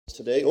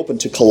today, open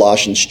to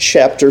Colossians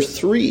chapter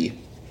 3.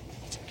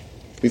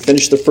 We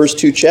finished the first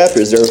two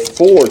chapters. There are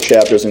 4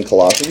 chapters in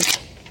Colossians.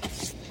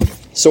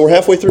 So we're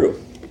halfway through.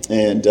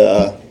 And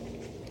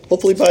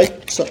hopefully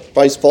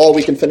by fall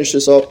we can finish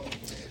this up.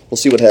 We'll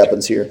see what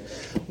happens here.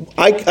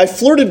 I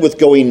flirted with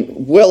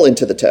going well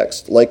into the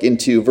text, like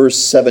into verse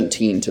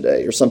 17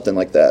 today or something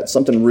like that,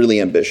 something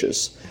really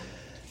ambitious.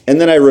 And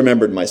then I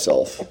remembered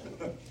myself.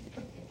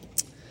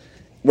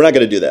 We're not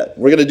going to do that.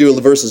 We're going to do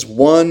verses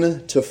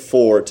 1 to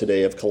 4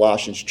 today of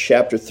Colossians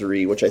chapter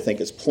 3, which I think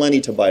is plenty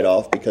to bite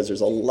off because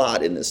there's a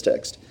lot in this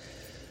text.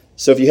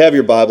 So if you have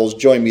your Bibles,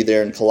 join me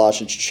there in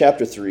Colossians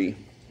chapter 3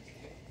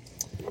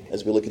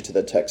 as we look into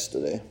that text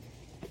today.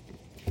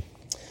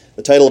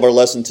 The title of our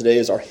lesson today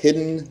is Our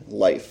Hidden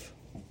Life.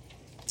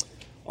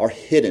 Our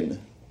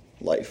Hidden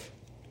Life.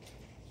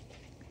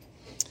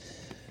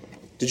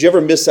 Did you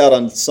ever miss out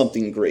on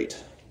something great?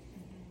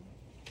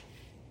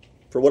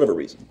 For whatever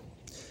reason.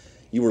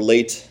 You were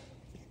late,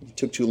 it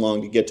took too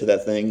long to get to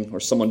that thing, or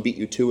someone beat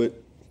you to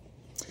it.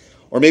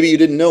 Or maybe you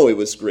didn't know it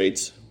was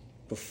great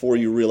before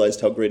you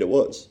realized how great it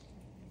was.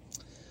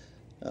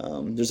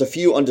 There's a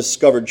few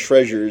undiscovered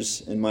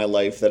treasures in my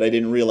life that I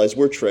didn't realize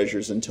were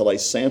treasures until I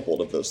sampled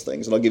of those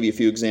things. And I'll give you a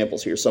few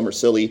examples here. Some are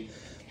silly,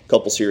 a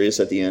couple serious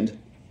at the end.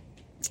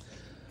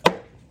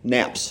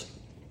 Naps.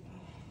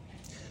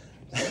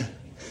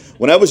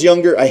 When I was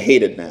younger, I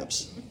hated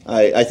naps.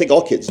 I think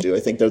all kids do. I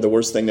think they're the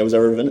worst thing that was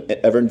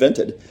ever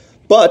invented.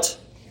 But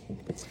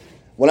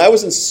when I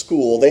was in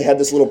school, they had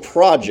this little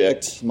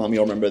project, Mom,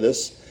 you'll remember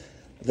this,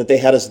 that they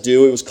had us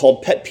do. It was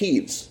called Pet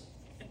Peeves.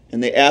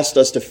 And they asked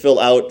us to fill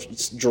out,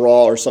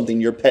 draw or something,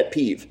 your pet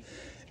peeve.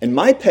 And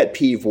my pet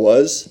peeve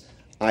was,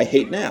 I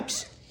hate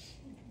naps.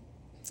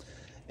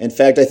 In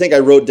fact, I think I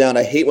wrote down,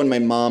 I hate when my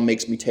mom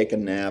makes me take a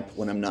nap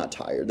when I'm not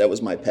tired. That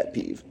was my pet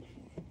peeve.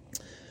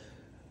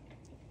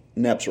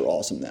 Naps are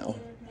awesome now.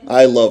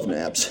 I love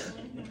naps.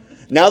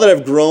 Now that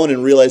I've grown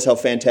and realized how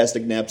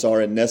fantastic naps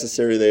are and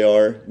necessary they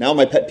are, now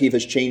my pet peeve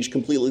has changed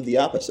completely the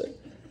opposite.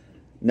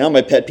 Now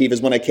my pet peeve is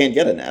when I can't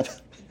get a nap.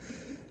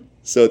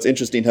 So it's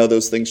interesting how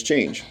those things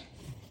change.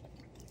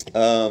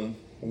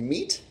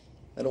 Meat?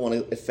 I don't want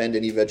to offend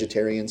any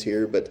vegetarians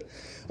here, but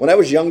when I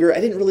was younger, I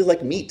didn't really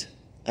like meat.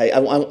 I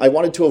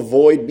wanted to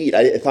avoid meat.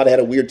 I thought it had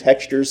a weird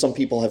texture. Some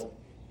people have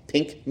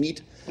pink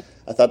meat.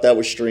 I thought that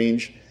was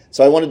strange.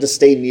 So I wanted to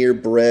stay near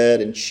bread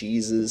and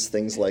cheeses,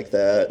 things like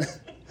that.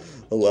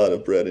 A lot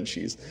of bread and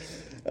cheese.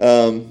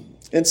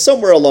 And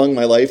somewhere along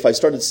my life, I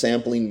started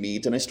sampling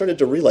meat, and I started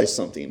to realize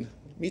something.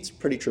 Meat's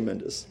pretty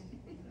tremendous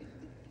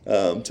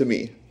to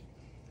me.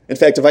 In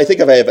fact, if I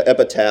have an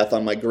epitaph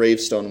on my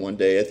gravestone one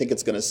day, I think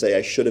it's going to say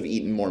I should have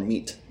eaten more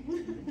meat.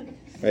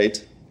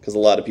 Right? Because a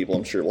lot of people,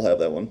 I'm sure, will have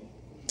that one.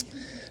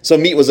 So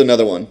meat was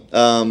another one.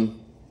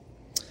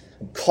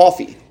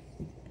 Coffee.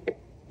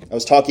 I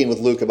was talking with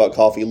Luke about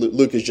coffee.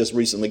 Luke has just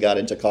recently got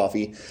into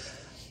coffee.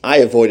 I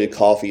avoided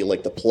coffee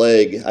like the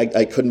plague.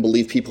 I couldn't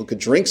believe people could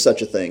drink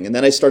such a thing. And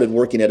then I started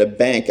working at a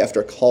bank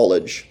after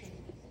college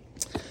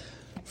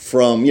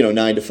from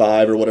 9 to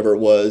 5 or whatever it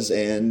was.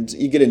 And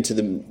you get into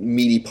the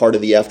meaty part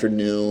of the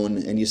afternoon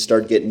and you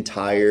start getting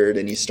tired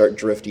and you start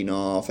drifting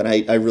off. And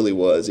I really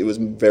was. It was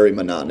very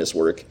monotonous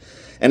work.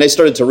 And I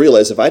started to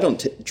realize if I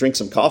don't drink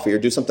some coffee or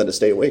do something to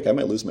stay awake, I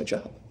might lose my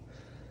job.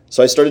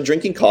 So I started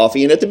drinking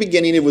coffee, and at the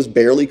beginning it was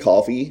barely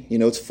coffee.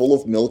 It's full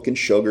of milk and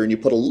sugar, and you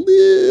put a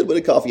little bit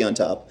of coffee on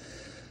top.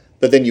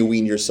 But then you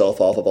wean yourself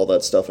off of all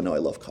that stuff, and now I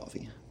love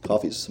coffee.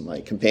 Coffee's my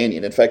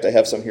companion. In fact, I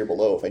have some here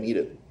below if I need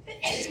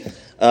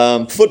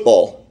it.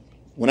 Football.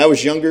 When I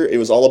was younger, it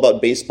was all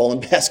about baseball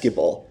and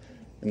basketball.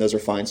 And those are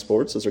fine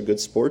sports. Those are good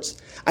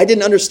sports. I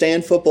didn't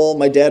understand football.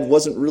 My dad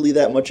wasn't really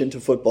that much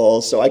into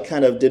football, so I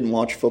kind of didn't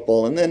watch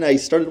football. And then I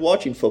started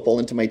watching football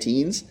into my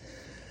teens.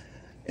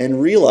 And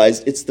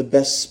realized it's the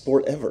best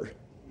sport ever.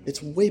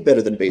 It's way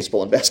better than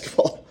baseball and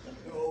basketball.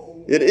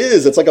 It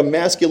is. It's like a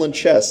masculine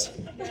chess.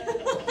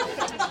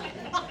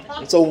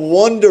 It's a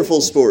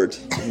wonderful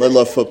sport. I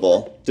love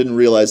football. Didn't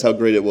realize how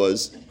great it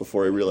was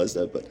before I realized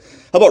that. But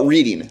how about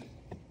reading?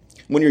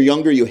 When you're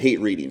younger, you hate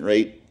reading,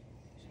 right?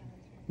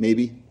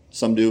 Maybe.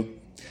 Some do.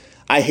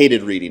 I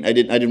hated reading. I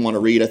didn't want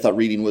to read. I thought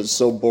reading was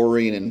so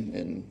boring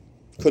and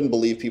couldn't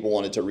believe people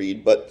wanted to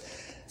read. But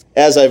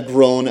as I've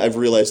grown, I've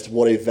realized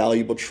what a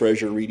valuable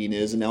treasure reading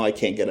is, and now I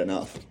can't get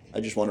enough. I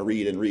just want to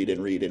read and read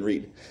and read and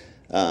read.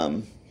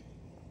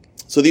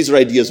 So these are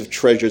ideas of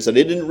treasures that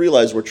I didn't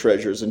realize were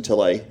treasures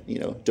until I,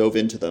 dove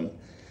into them.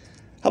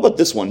 How about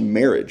this one,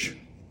 marriage?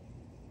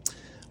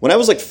 When I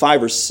was like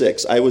 5 or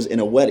 6, I was in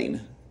a wedding,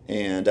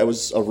 and I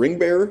was a ring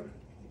bearer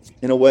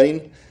in a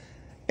wedding.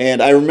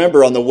 And I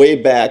remember on the way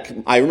back,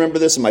 I remember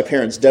this, and my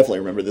parents definitely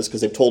remember this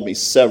because they've told me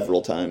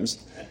several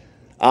times.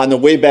 On the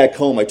way back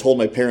home, I told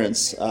my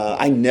parents,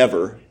 I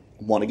never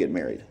want to get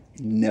married.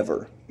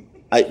 Never.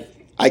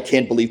 I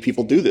can't believe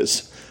people do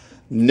this.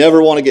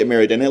 Never want to get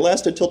married. And it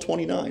lasted till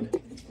 29.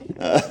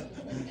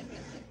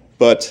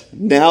 But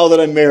now that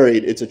I'm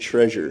married, it's a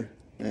treasure.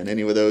 And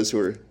any of those who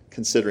are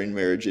considering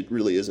marriage, it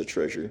really is a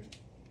treasure.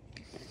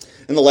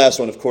 And the last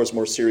one, of course,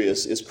 more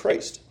serious, is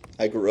Christ.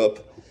 I grew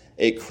up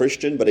a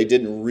Christian, but I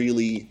didn't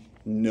really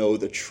know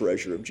the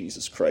treasure of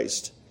Jesus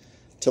Christ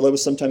till I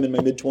was sometime in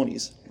my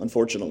mid-20s,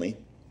 unfortunately.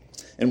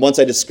 And once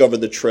I discovered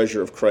the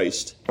treasure of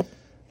Christ,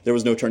 there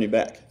was no turning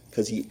back,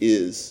 because he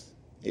is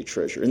a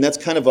treasure. And that's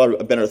kind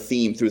of been our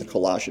theme through the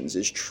Colossians,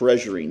 is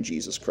treasuring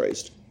Jesus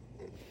Christ.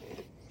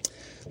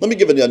 Let me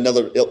give a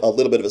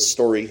little bit of a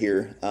story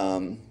here.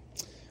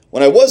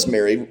 When I was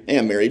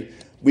married,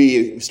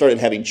 we started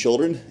having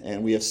children,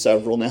 and we have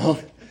several now.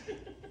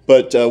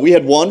 But we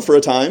had one for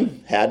a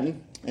time,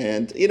 Haddon.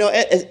 And,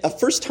 as a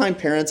first-time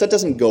parents, that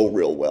doesn't go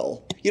real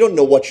well. You don't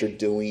know what you're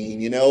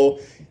doing,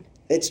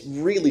 It's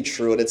really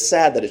true, and it's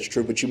sad that it's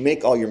true, but you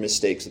make all your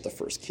mistakes with the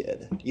first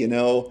kid, You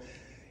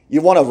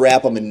want to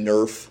wrap them in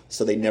Nerf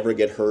so they never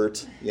get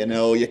hurt,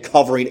 You're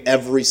covering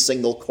every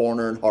single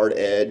corner and hard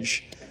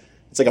edge.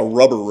 It's like a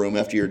rubber room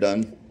after you're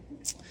done.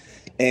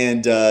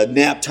 And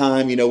nap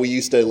time, we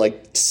used to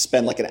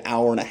spend an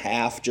hour and a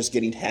half just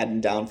getting Haddon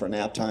down for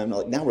nap time.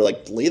 Now we're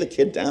lay the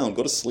kid down,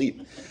 go to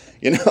sleep,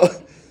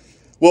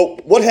 Well,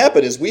 what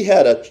happened is we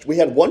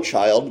had one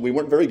child. We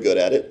weren't very good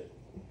at it.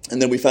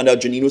 And then we found out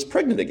Janine was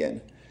pregnant again.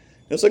 And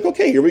it's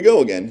okay, here we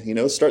go again,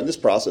 starting this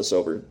process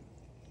over.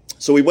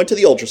 So we went to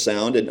the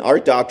ultrasound, and our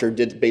doctor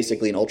did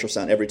basically an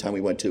ultrasound every time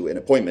we went to an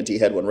appointment. He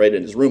had one right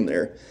in his room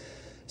there.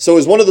 So it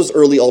was one of those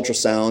early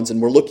ultrasounds,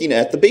 and we're looking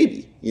at the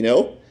baby,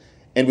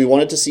 and we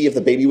wanted to see if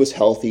the baby was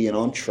healthy and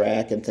on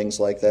track and things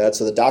like that.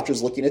 So the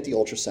doctor's looking at the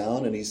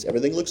ultrasound, and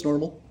everything looks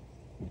normal.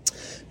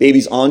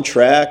 Baby's on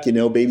track,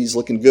 baby's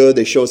looking good.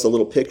 They show us a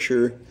little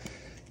picture.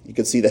 You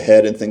could see the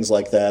head and things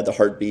like that, the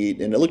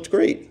heartbeat, and it looked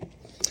great.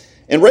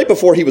 And right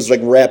before he was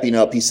wrapping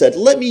up, he said,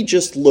 "Let me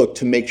just look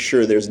to make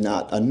sure there's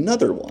not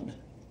another one."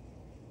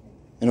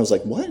 And I was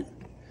like, "What?"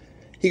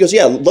 He goes,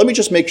 "Yeah, let me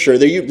just make sure.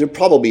 There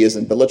probably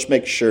isn't, but let's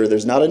make sure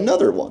there's not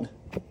another one."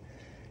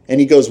 And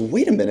he goes,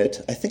 "Wait a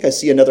minute, I think I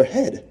see another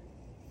head."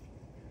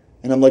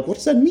 And I'm like, "What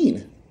does that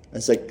mean?" I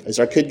was like, "Is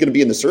our kid going to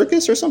be in the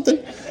circus or something?"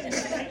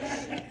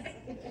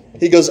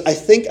 He goes, "I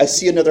think I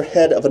see another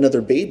head of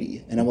another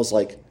baby." And I was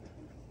like,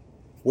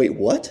 "Wait,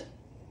 what?"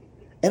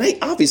 And I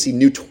obviously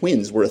knew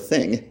twins were a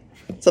thing.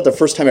 It's not the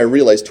first time I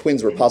realized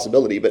twins were a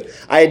possibility, but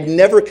I had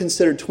never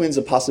considered twins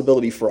a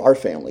possibility for our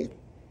family.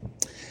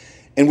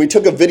 And we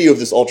took a video of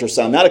this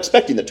ultrasound, not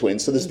expecting the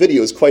twins, so this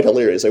video is quite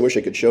hilarious. I wish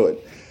I could show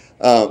it.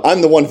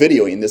 I'm the one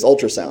videoing this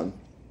ultrasound.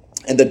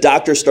 And the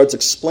doctor starts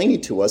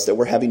explaining to us that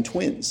we're having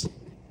twins.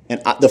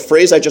 And the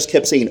phrase I just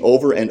kept saying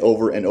over and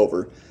over and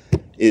over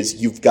is,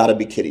 "You've got to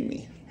be kidding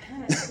me."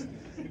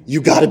 You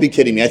got to be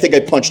kidding me. I think I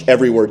punched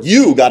every word.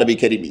 You got to be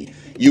kidding me.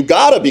 You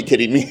got to be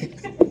kidding me.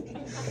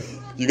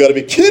 You got to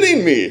be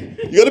kidding me.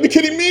 You got to be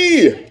kidding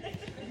me.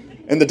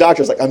 And the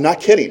doctor's like, "I'm not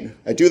kidding.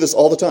 I do this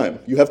all the time.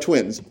 You have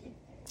twins."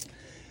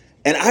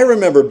 And I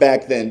remember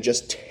back then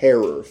just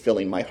terror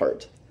filling my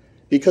heart.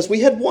 Because we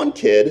had one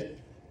kid,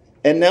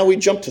 and now we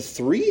jumped to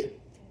 3?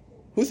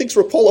 Who thinks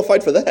we're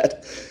qualified for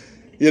that?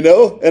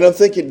 And I'm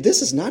thinking,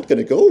 this is not going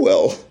to go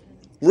well.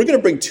 We're going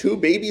to bring 2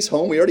 babies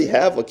home. We already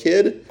have a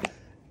kid.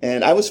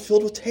 And I was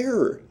filled with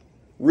terror,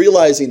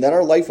 realizing that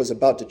our life was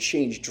about to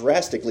change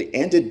drastically,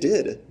 and it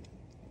did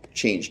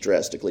change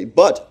drastically.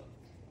 But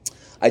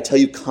I tell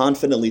you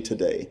confidently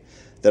today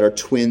that our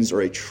twins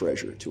are a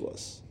treasure to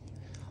us.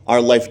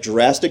 Our life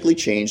drastically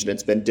changed, and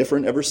it's been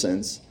different ever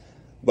since.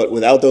 But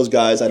without those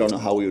guys, I don't know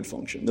how we would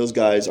function. Those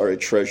guys are a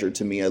treasure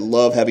to me. I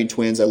love having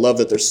twins. I love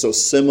that they're so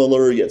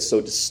similar, yet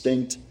so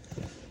distinct.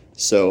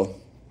 So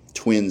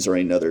twins are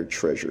another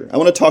treasure. I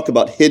want to talk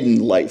about hidden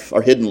life,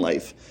 our hidden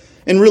life.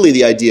 And really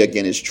the idea,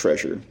 again, is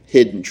treasure,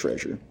 hidden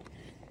treasure.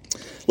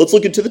 Let's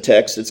look into the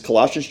text. It's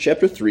Colossians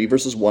chapter 3,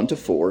 verses 1 to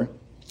 4.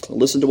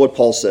 Listen to what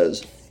Paul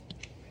says.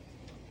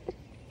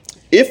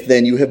 "If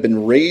then you have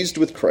been raised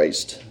with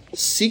Christ,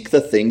 seek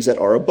the things that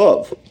are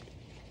above,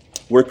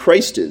 where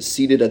Christ is,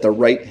 seated at the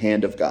right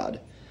hand of God.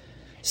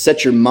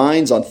 Set your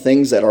minds on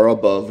things that are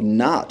above,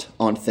 not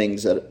on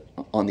things that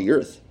on the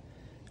earth.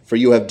 For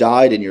you have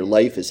died, and your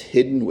life is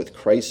hidden with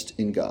Christ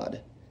in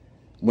God.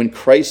 When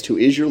Christ, who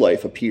is your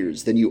life,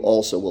 appears, then you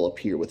also will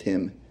appear with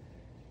him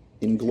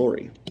in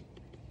glory."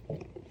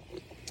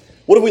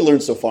 What have we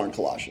learned so far in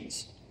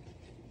Colossians?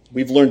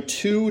 We've learned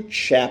 2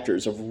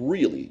 chapters of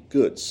really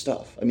good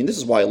stuff. I mean, this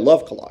is why I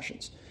love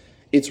Colossians.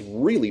 It's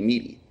really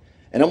meaty.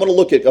 And I'm going to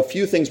look at a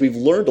few things we've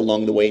learned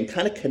along the way and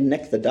kind of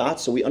connect the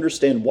dots so we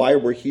understand why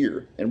we're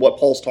here and what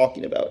Paul's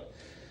talking about.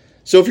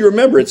 So if you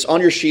remember, it's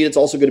on your sheet. It's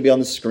also going to be on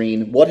the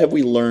screen. What have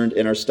we learned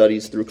in our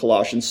studies through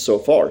Colossians so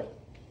far?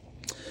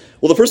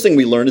 Well, the first thing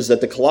we learned is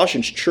that the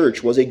Colossians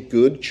church was a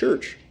good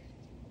church.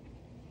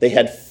 They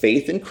had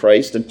faith in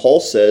Christ, and Paul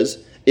says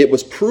it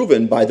was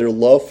proven by their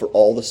love for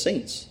all the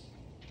saints.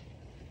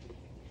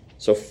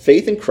 So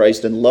faith in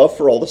Christ and love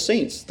for all the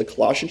saints. The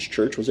Colossians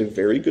church was a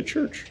very good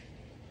church.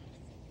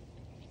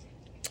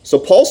 So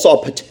Paul saw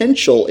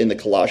potential in the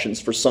Colossians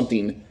for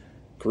something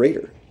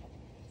greater.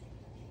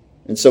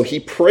 And so he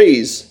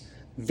prays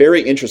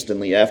very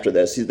interestingly after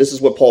this. This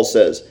is what Paul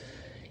says.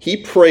 He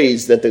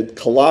prays that the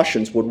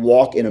Colossians would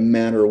walk in a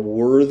manner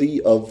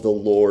worthy of the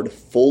Lord,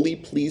 fully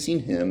pleasing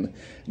him,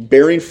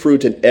 bearing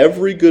fruit in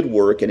every good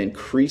work and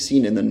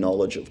increasing in the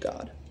knowledge of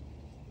God.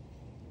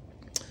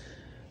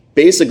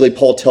 Basically,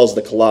 Paul tells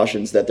the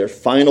Colossians that their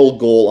final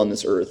goal on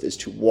this earth is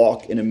to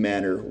walk in a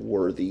manner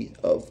worthy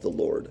of the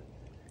Lord.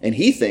 And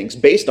he thinks,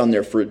 based on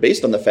their fruit,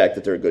 based on the fact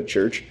that they're a good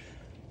church,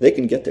 they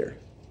can get there.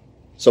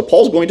 So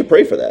Paul's going to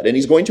pray for that, and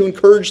he's going to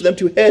encourage them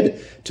to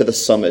head to the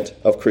summit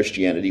of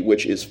Christianity,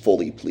 which is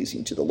fully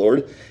pleasing to the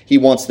Lord. He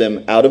wants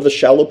them out of the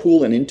shallow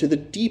pool and into the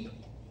deep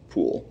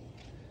pool.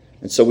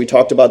 And so we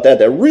talked about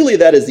that really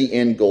that is the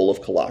end goal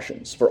of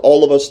Colossians, for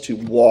all of us to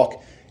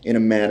walk in a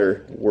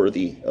manner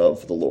worthy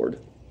of the Lord.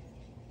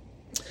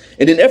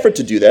 In an effort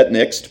to do that,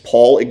 next,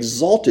 Paul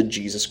exalted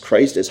Jesus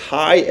Christ as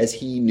high as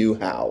he knew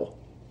how,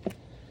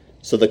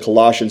 so the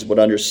Colossians would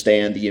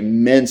understand the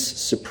immense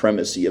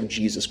supremacy of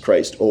Jesus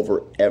Christ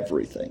over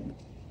everything.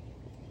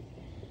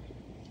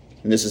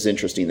 And this is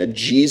interesting, that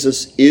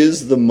Jesus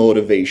is the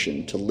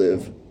motivation to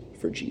live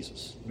for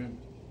Jesus.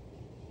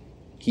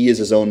 He is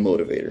his own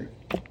motivator.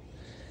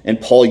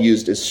 And Paul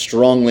used as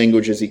strong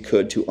language as he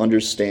could to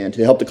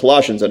help the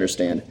Colossians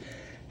understand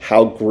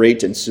how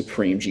great and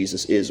supreme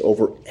Jesus is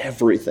over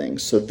everything,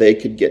 so they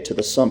could get to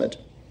the summit.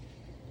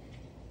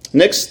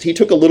 Next, he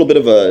took a little bit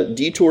of a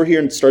detour here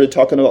and started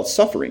talking about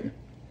suffering,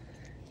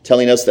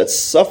 telling us that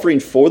suffering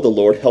for the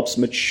Lord helps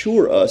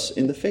mature us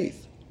in the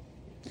faith.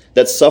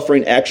 That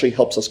suffering actually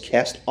helps us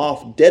cast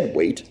off dead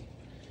weight,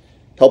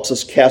 helps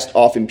us cast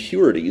off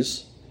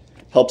impurities,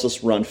 helps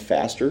us run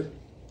faster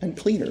and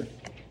cleaner.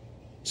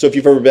 So if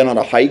you've ever been on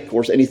a hike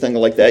or anything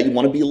like that, you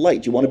want to be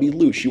light, you want to be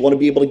loose, you want to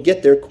be able to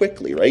get there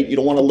quickly, right? You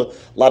don't want a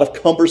lot of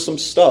cumbersome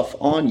stuff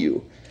on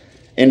you.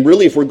 And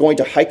really, if we're going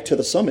to hike to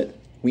the summit,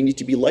 we need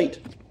to be light.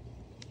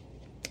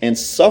 And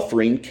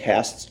suffering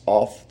casts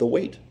off the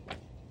weight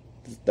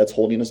that's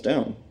holding us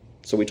down.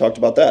 So we talked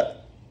about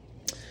that.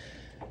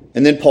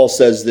 And then Paul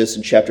says this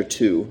in chapter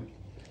 2,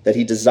 that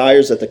he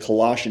desires that the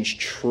Colossians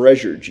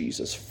treasure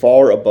Jesus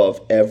far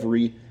above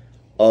every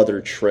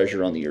other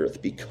treasure on the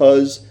earth,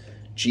 because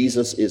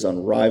Jesus is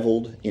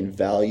unrivaled in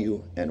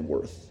value and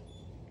worth.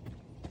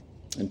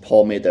 And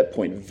Paul made that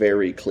point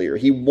very clear.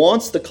 He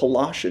wants the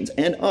Colossians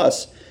and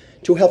us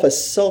to have a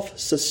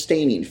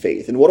self-sustaining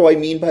faith. And what do I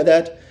mean by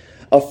that?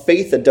 A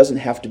faith that doesn't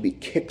have to be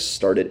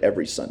kick-started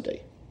every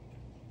Sunday.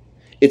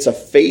 It's a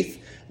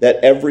faith that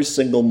every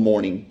single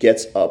morning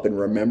gets up and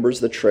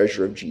remembers the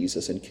treasure of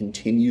Jesus and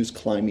continues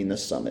climbing the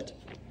summit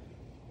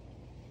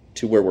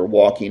to where we're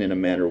walking in a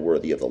manner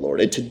worthy of the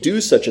Lord. And to do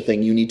such a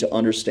thing, you need to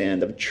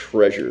understand the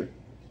treasure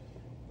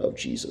of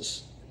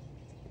Jesus.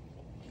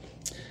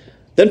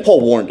 Then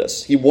Paul warned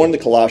us. He warned the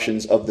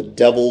Colossians of the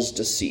devil's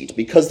deceit,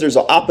 because there's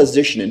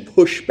opposition and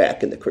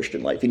pushback in the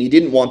Christian life, and he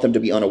didn't want them to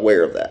be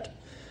unaware of that.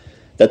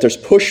 That there's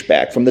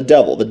pushback from the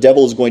devil. The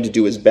devil is going to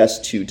do his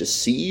best to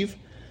deceive,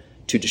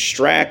 to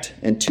distract,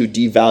 and to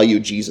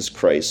devalue Jesus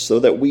Christ, so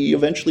that we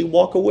eventually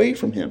walk away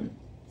from him.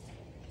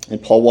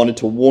 And Paul wanted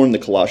to warn the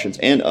Colossians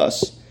and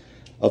us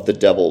of the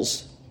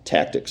devil's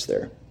tactics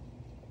there.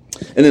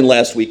 And then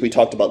last week we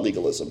talked about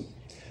legalism.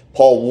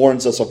 Paul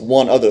warns us of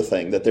one other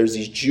thing, that there's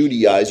these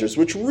Judaizers,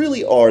 which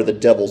really are the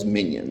devil's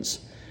minions,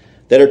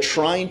 that are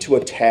trying to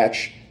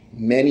attach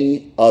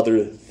many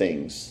other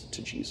things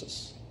to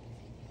Jesus.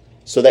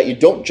 So that you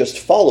don't just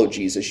follow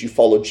Jesus, you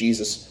follow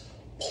Jesus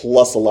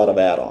plus a lot of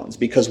add-ons.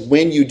 Because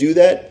when you do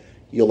that,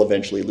 you'll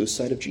eventually lose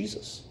sight of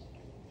Jesus.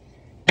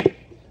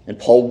 And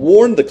Paul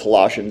warned the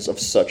Colossians of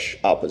such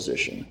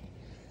opposition.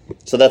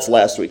 So that's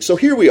last week. So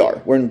here we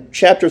are. We're in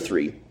chapter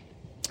 3.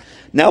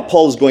 Now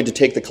Paul is going to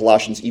take the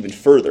Colossians even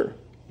further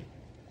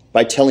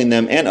by telling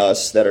them and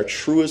us that our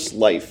truest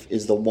life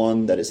is the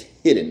one that is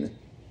hidden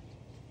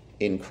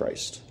in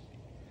Christ,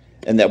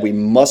 and that we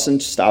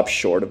mustn't stop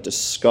short of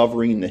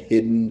discovering the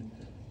hidden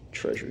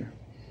treasure.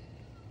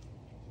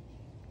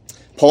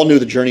 Paul knew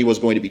the journey was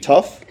going to be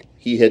tough.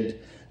 He had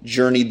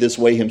journeyed this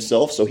way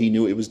himself, so he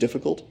knew it was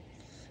difficult.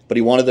 But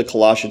he wanted the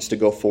Colossians to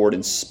go forward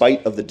in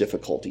spite of the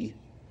difficulty,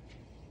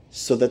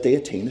 so that they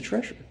attain the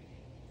treasure.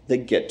 They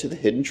get to the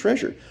hidden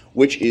treasure,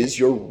 which is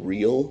your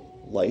real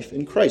life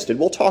in Christ. And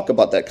we'll talk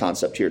about that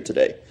concept here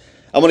today.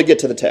 I'm going to get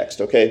to the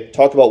text, okay?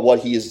 Talk about what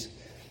he is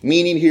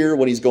meaning here,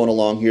 what he's going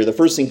along here. The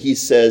first thing he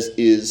says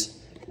is,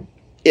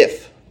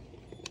 if.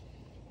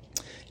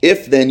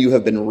 If then you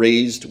have been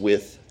raised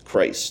with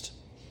Christ.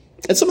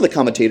 And some of the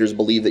commentators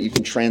believe that you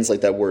can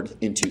translate that word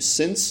into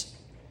since.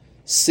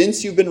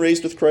 Since you've been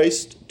raised with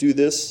Christ, do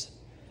this.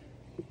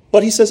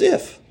 But he says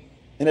if.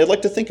 And I'd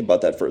like to think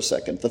about that for a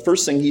second. The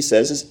first thing he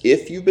says is,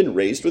 if you've been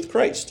raised with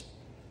Christ.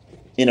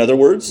 In other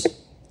words,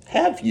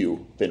 have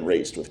you been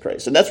raised with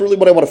Christ? And that's really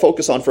what I want to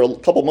focus on for a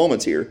couple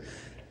moments here,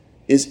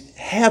 is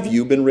have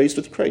you been raised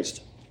with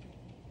Christ?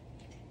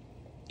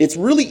 It's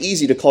really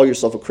easy to call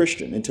yourself a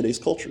Christian in today's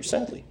culture,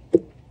 sadly.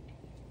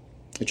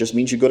 It just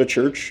means you go to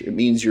church. It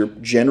means you're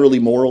generally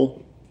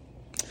moral.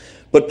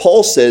 But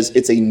Paul says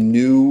it's a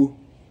new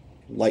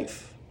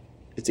life.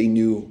 It's a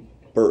new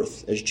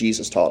birth, as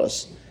Jesus taught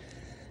us.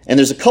 And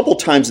there's a couple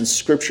times in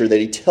Scripture that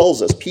he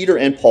tells us, Peter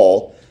and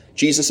Paul,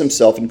 Jesus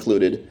himself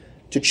included,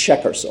 to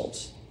check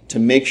ourselves, to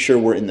make sure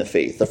we're in the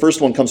faith. The first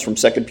one comes from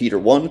 2 Peter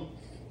 1,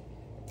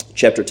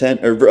 chapter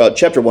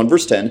 1,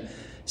 verse 10,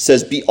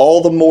 says, "Be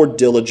all the more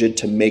diligent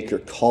to make your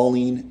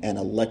calling and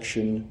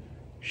election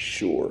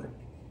sure."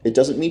 It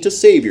doesn't mean to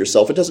save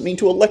yourself. It doesn't mean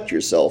to elect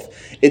yourself.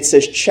 It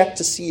says check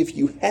to see if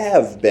you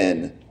have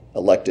been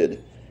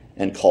elected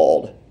and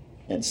called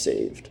and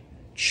saved.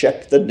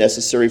 Check the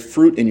necessary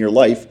fruit in your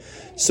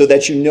life so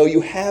that you know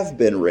you have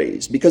been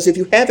raised. Because if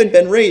you haven't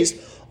been raised,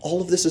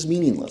 all of this is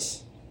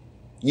meaningless.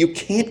 You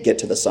can't get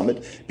to the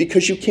summit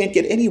because you can't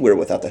get anywhere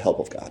without the help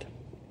of God.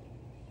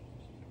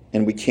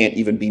 And we can't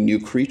even be new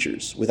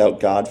creatures without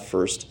God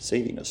first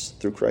saving us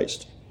through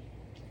Christ.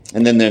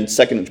 And then in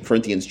 2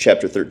 Corinthians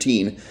chapter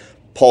 13,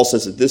 Paul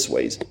says it this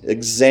way: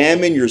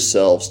 examine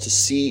yourselves to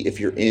see if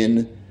you're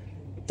in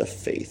the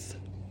faith.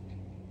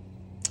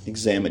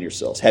 Examine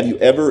yourselves. Have you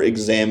ever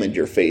examined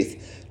your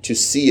faith to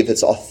see if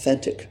it's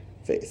authentic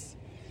faith?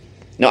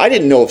 Now, I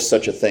didn't know of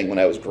such a thing when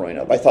I was growing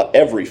up. I thought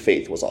every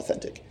faith was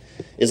authentic.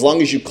 As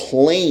long as you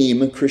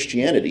claim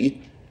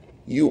Christianity,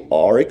 you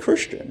are a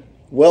Christian.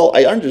 Well,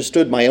 I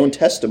understood my own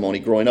testimony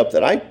growing up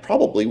that I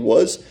probably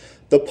was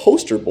the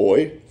poster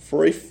boy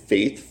for a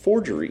faith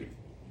forgery,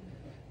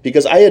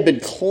 because I had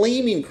been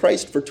claiming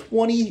Christ for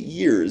 20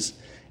 years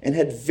and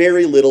had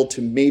very little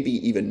to maybe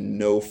even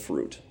no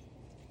fruit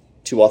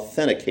to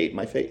authenticate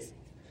my faith.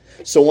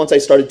 So once I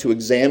started to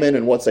examine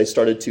and once I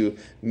started to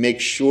make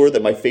sure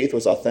that my faith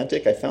was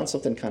authentic, I found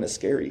something kind of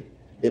scary.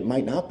 It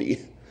might not be.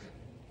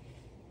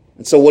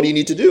 And so what do you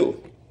need to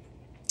do?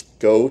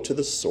 Go to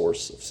the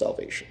source of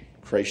salvation,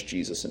 Christ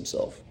Jesus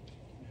himself.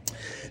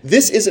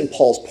 This isn't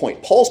Paul's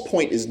point. Paul's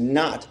point is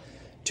not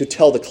to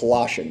tell the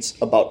Colossians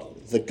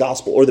about the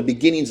gospel or the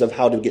beginnings of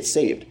how to get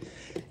saved.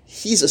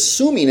 He's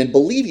assuming and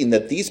believing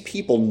that these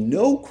people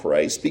know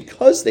Christ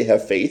because they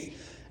have faith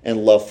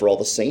and love for all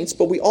the saints,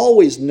 but we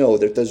always know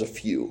that there's a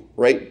few,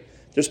 right?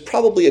 There's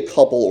probably a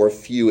couple or a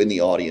few in the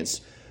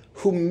audience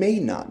who may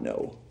not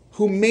know,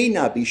 who may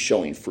not be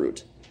showing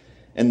fruit.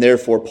 And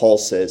therefore, Paul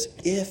says,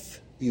 if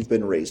you've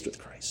been raised with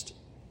Christ.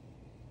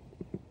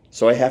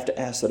 So I have to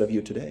ask that of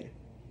you today.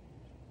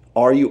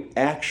 Are you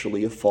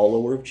actually a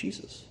follower of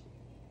Jesus?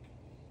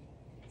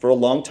 For a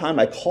long time,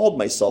 I called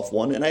myself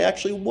one, and I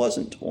actually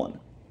wasn't one.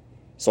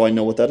 So I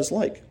know what that is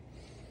like.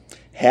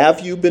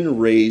 Have you been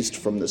raised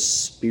from the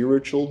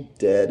spiritual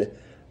dead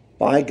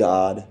by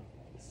God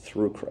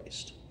through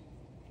Christ?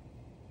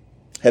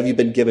 Have you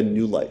been given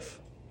new life,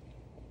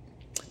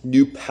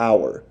 new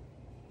power,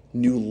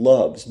 new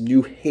loves,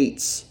 new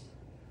hates?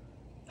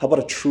 How about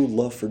a true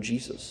love for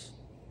Jesus?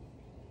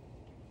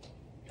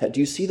 Do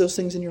you see those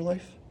things in your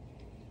life?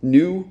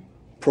 New,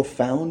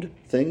 profound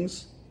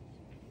things?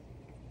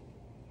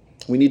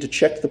 We need to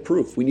check the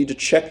proof. We need to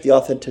check the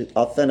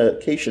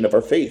authentication of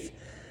our faith.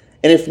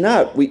 And if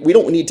not, we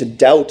don't need to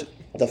doubt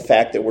the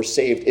fact that we're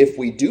saved if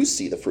we do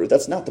see the fruit.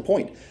 That's not the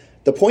point.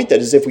 The point that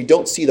is if we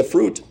don't see the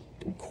fruit,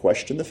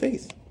 question the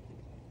faith.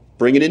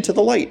 Bring it into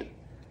the light.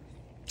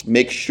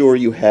 Make sure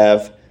you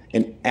have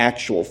an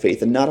actual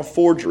faith and not a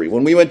forgery.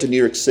 When we went to New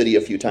York City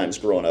a few times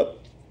growing up,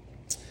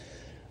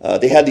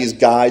 they had these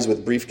guys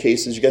with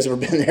briefcases. You guys ever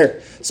been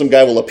there? Some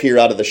guy will appear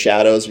out of the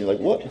shadows, and you're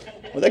like, what?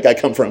 Where'd that guy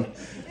come from?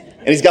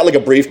 And he's got like a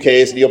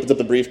briefcase, and he opens up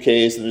the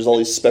briefcase, and there's all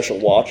these special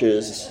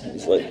watches.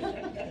 He's like...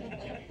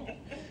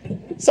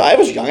 So I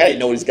was young. I didn't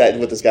know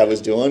what this guy was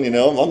doing, you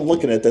know. I'm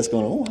looking at this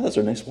going, oh, those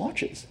are nice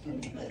watches.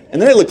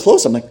 And then I look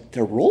close. I'm like,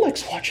 they're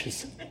Rolex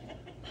watches.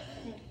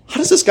 How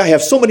does this guy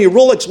have so many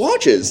Rolex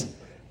watches?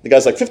 The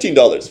guy's like, $15.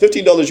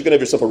 $15, you can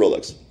have yourself a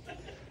Rolex.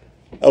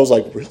 I was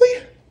like,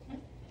 really?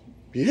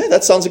 Yeah,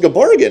 that sounds like a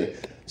bargain.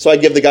 So I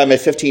give the guy my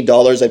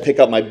 $15. I pick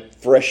up my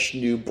fresh,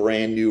 new,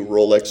 brand new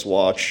Rolex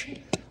watch.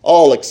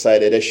 All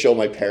excited. I show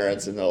my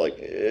parents, and they're like,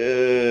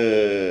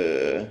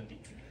 ugh.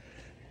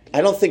 I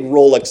don't think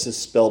Rolex is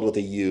spelled with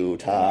a U,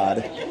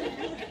 Todd.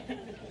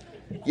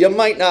 You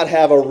might not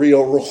have a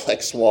real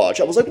Rolex watch.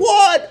 I was like,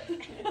 what?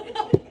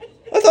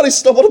 I thought I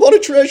stumbled upon a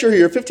treasure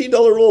here. $15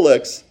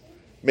 Rolex.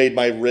 Made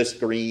my wrist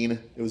green.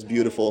 It was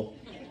beautiful.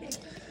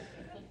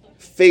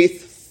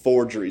 Faith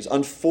forgeries.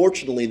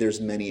 Unfortunately, there's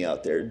many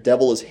out there.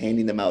 Devil is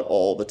handing them out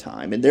all the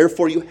time. And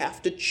therefore, you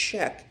have to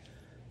check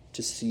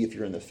to see if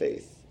you're in the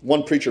faith.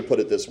 One preacher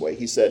put it this way.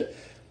 He said,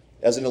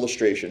 as an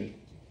illustration,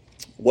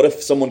 what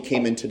if someone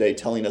came in today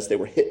telling us they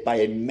were hit by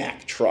a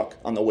Mack truck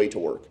on the way to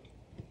work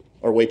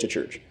or way to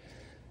church,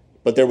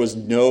 but there was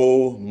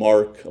no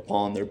mark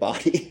upon their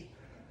body?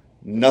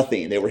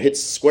 Nothing. They were hit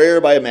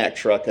square by a Mack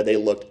truck and they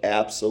looked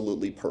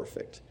absolutely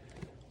perfect.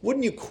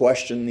 Wouldn't you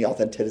question the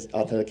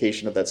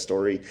authentication of that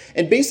story?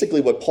 And basically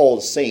what Paul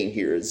is saying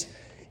here is,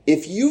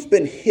 if you've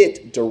been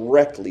hit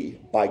directly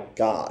by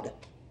God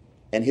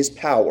and his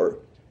power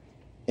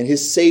and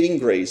his saving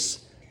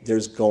grace,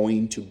 there's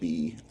going to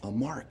be a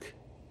mark.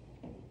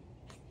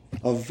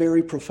 A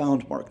very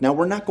profound mark. Now,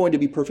 we're not going to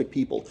be perfect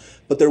people,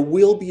 but there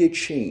will be a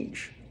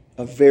change,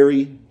 a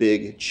very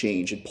big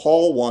change. And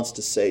Paul wants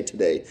to say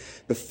today,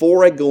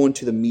 before I go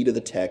into the meat of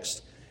the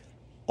text,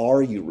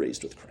 Are you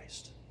raised with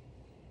Christ?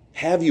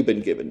 Have you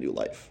been given new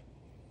life?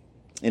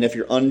 And if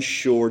you're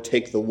unsure,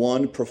 take the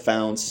one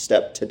profound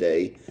step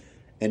today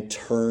and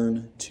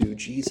turn to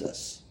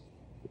Jesus.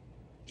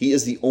 He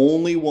is the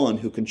only one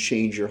who can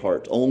change your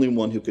heart, only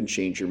one who can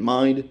change your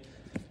mind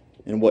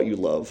and what you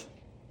love.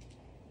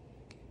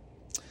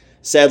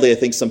 Sadly, I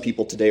think some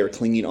people today are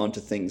clinging on to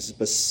things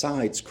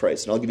besides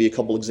Christ. And I'll give you a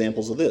couple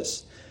examples of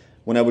this.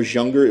 When I was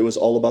younger, it was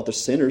all about the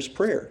sinner's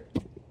prayer.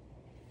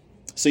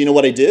 So you know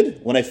what I did?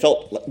 When I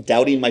felt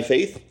doubting my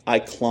faith, I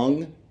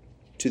clung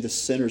to the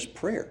sinner's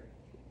prayer.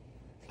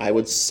 I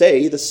would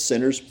say the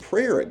sinner's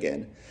prayer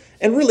again.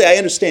 And really, I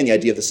understand the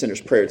idea of the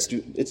sinner's prayer.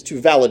 It's to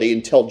validate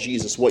and tell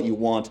Jesus what you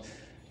want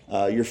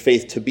your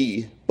faith to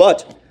be.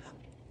 But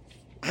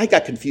I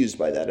got confused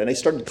by that, and I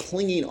started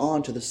clinging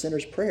on to the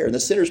sinner's prayer. And the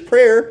sinner's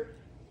prayer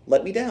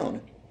let me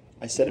down.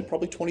 I said it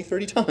probably 20,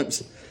 30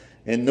 times,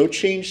 and no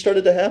change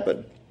started to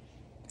happen.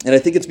 And I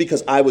think it's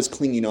because I was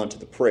clinging on to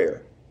the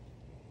prayer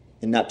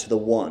and not to the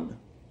one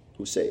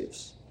who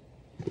saves.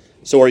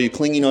 So are you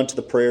clinging on to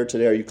the prayer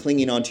today? Are you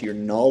clinging on to your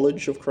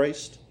knowledge of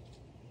Christ?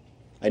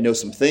 I know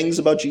some things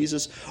about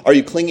Jesus. Are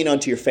you clinging on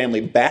to your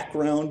family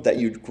background, that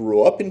you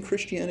grew up in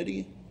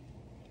Christianity?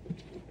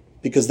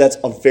 Because that's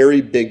a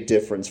very big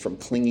difference from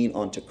clinging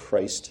on to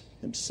Christ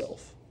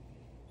himself.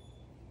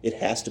 It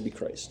has to be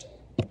Christ.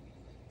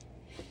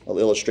 I'll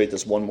illustrate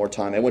this one more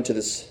time. I went to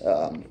this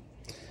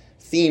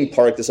theme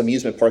park, this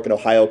amusement park in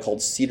Ohio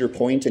called Cedar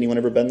Point. Anyone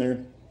ever been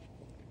there?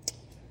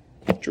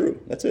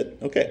 Drew, that's it.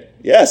 Okay.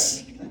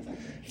 Yes.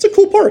 It's a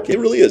cool park. It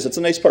really is. It's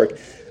a nice park.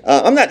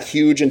 I'm not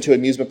huge into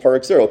amusement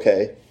parks. They're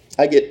okay.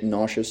 I get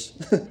nauseous.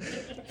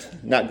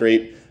 Not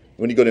great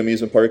when you go to an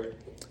amusement park.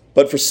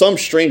 But for some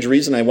strange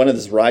reason, I went on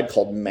this ride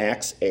called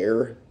Max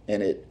Air.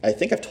 And I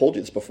think I've told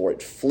you this before.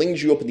 It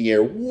flings you up in the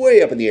air,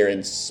 way up in the air,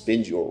 and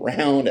spins you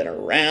around and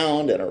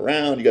around and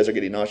around. You guys are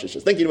getting nauseous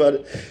just thinking about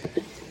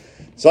it.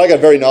 So I got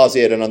very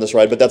nauseated on this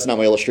ride, but that's not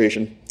my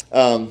illustration.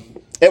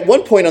 At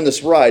one point on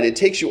this ride, it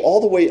takes you all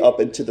the way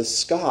up into the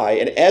sky,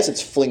 and as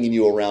it's flinging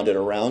you around and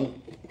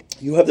around,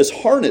 you have this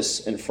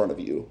harness in front of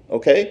you,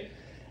 okay?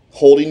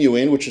 Holding you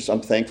in, which I'm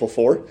thankful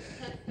for.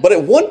 But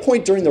at one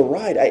point during the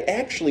ride, I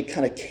actually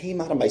kind of came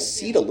out of my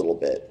seat a little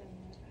bit.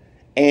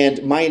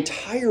 And my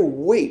entire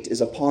weight is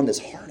upon this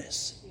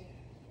harness.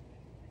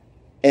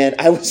 And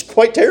I was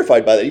quite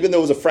terrified by that, even though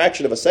it was a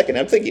fraction of a second.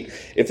 I'm thinking,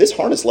 if this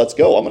harness lets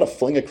go, I'm going to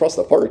fling across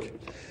the park.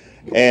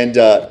 And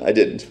I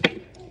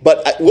didn't.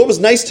 But what was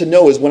nice to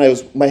know is when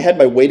I had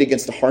my weight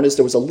against the harness,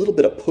 there was a little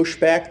bit of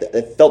pushback that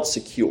it felt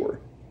secure.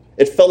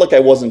 It felt like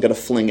I wasn't going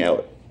to fling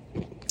out.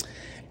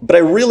 But I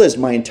realized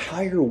my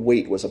entire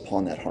weight was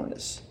upon that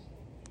harness.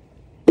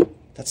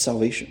 That's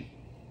salvation.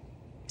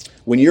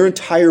 When your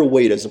entire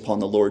weight is upon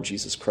the Lord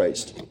Jesus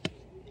Christ,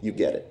 you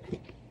get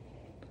it.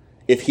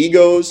 If he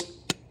goes,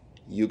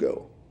 you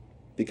go.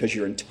 Because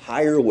your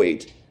entire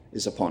weight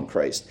is upon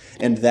Christ.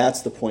 And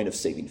that's the point of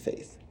saving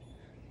faith.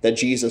 That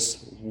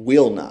Jesus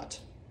will not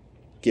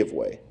give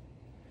way.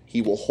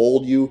 He will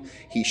hold you.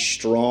 He's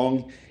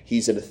strong.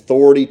 He's an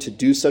authority to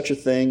do such a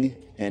thing.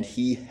 And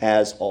he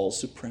has all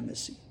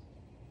supremacy.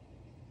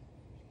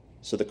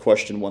 So the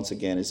question once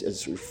again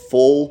is your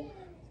full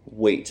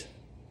weight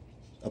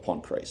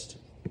upon Christ.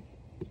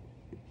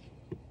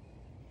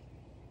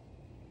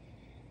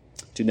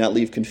 Do not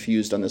leave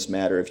confused on this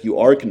matter. If you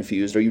are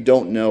confused or you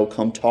don't know,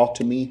 come talk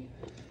to me.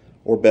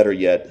 Or better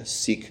yet,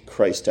 seek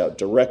Christ out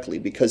directly.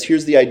 Because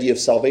here's the idea of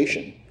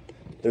salvation.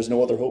 There's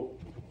no other hope.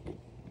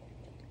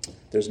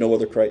 There's no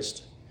other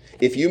Christ.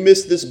 If you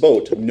miss this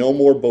boat, no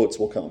more boats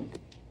will come.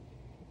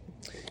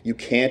 You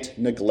can't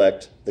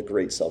neglect the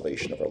great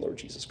salvation of our Lord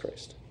Jesus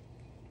Christ.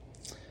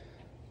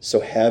 So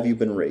have you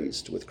been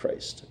raised with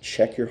Christ?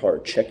 Check your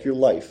heart, check your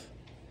life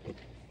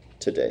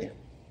today.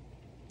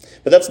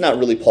 But that's not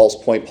really Paul's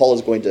point. Paul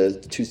is going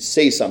to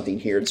say something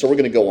here, and so we're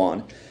going to go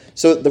on.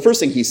 So the first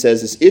thing he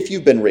says is, if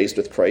you've been raised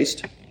with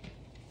Christ,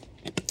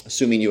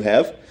 assuming you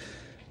have,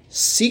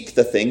 seek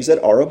the things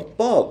that are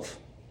above,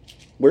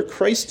 where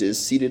Christ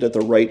is seated at the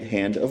right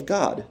hand of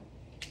God.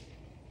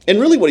 And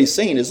really what he's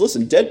saying is,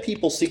 listen, dead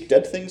people seek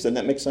dead things, and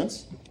that makes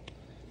sense.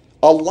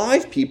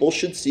 Alive people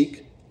should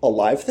seek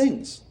alive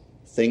things,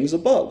 things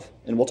above.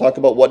 And we'll talk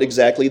about what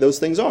exactly those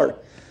things are.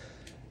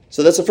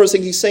 So that's the first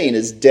thing he's saying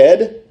is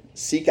dead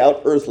seek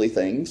out earthly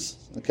things,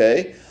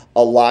 okay?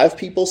 Alive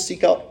people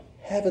seek out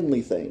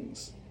heavenly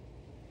things.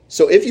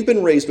 So if you've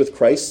been raised with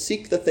Christ,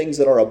 seek the things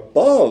that are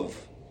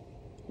above,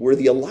 where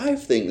the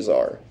alive things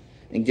are,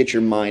 and get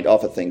your mind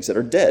off of things that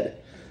are dead.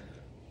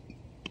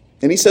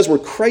 And he says where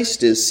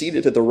Christ is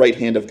seated at the right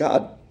hand of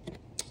God.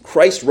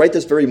 Christ, right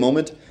this very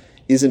moment,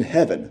 is in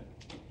heaven,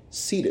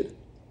 seated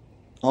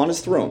on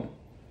his throne.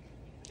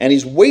 And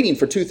he's waiting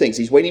for two things.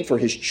 He's waiting for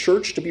his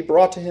church to be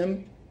brought to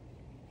him,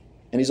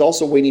 and he's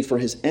also waiting for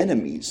his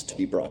enemies to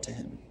be brought to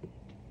him.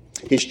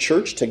 His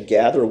church to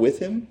gather with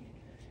him,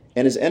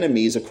 and his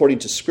enemies, according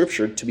to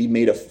Scripture, to be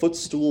made a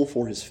footstool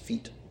for his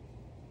feet.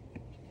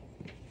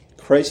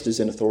 Christ is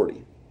in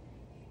authority.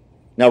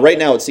 Now, right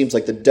now, it seems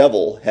like the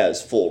devil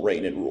has full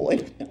reign and rule.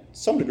 And to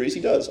some degrees,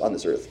 he does on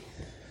this earth.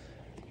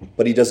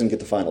 But he doesn't get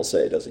the final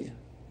say, does he?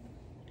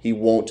 He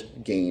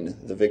won't gain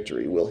the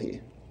victory, will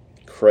he?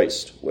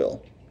 Christ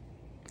will.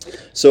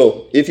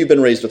 So, if you've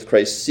been raised with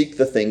Christ, seek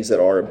the things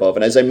that are above.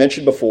 And as I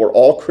mentioned before,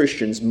 all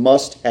Christians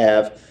must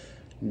have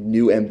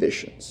new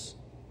ambitions.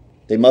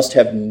 They must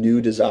have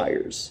new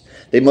desires.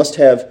 They must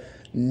have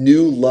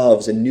new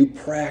loves and new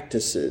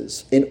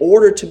practices in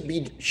order to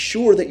be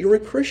sure that you're a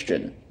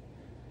Christian.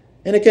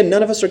 And again,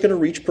 none of us are going to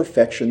reach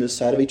perfection this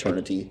side of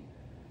eternity,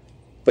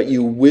 but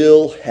you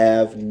will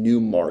have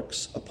new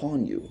marks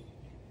upon you.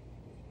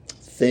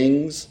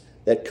 Things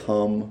that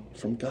come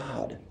from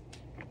God.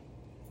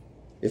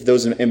 If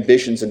those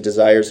ambitions and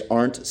desires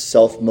aren't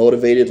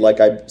self-motivated, like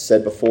I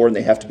said before, and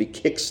they have to be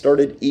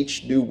kick-started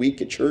each new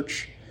week at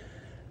church,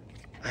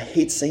 I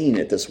hate saying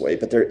it this way,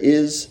 but there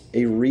is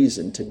a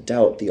reason to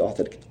doubt the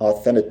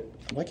authentic.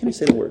 Why can't I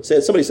say the word? Say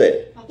it. Somebody say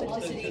it.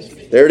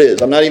 Authenticity. There it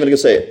is. I'm not even going to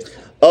say it.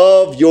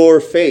 Of your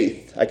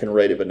faith. I can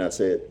write it, but not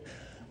say it.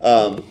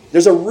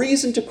 There's a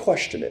reason to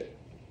question it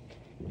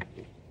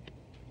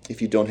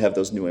if you don't have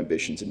those new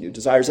ambitions and new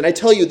desires. And I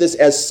tell you this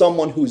as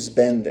someone who's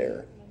been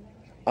there.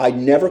 I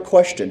never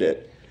questioned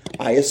it.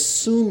 I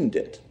assumed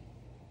it.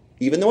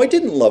 Even though I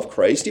didn't love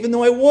Christ, even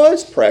though I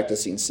was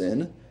practicing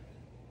sin,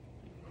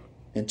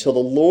 until the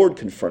Lord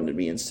confronted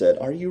me and said,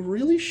 "Are you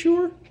really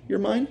sure you're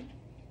mine?"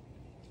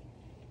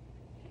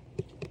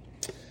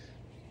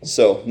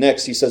 So,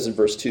 next he says in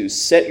verse 2,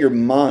 "Set your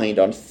mind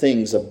on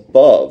things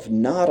above,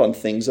 not on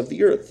things of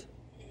the earth."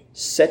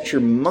 Set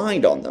your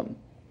mind on them.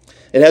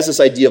 It has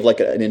this idea of like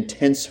an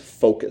intense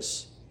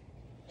focus.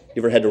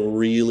 You ever had to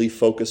really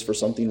focus for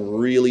something,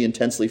 really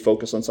intensely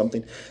focus on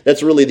something?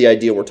 That's really the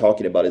idea we're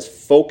talking about, is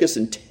focus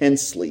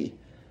intensely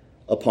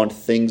upon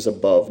things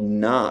above,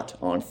 not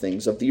on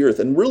things of the earth.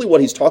 And really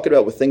what he's talking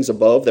about with things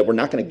above that we're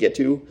not going to get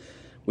to,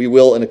 we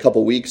will in a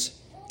couple weeks,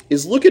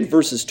 is look at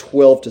verses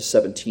 12 to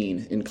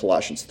 17 in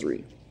Colossians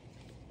 3.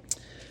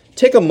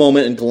 Take a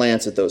moment and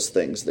glance at those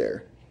things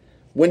there.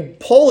 When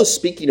Paul is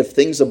speaking of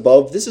things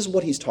above, this is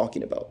what he's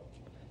talking about.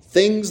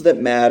 Things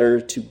that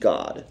matter to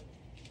God.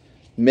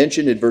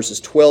 Mentioned in verses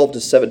 12 to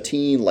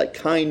 17, like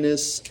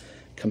kindness,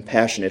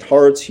 compassionate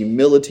hearts,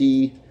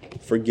 humility,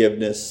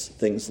 forgiveness,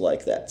 things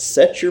like that.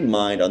 Set your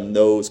mind on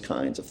those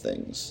kinds of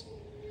things.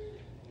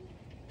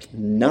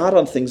 Not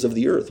on things of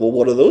the earth. Well,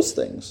 what are those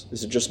things?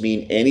 Does it just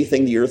mean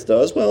anything the earth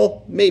does?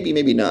 Well, maybe,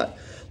 maybe not.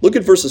 Look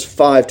at verses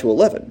 5 to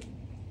 11.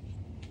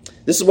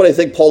 This is what I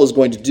think Paul is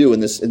going to do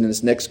in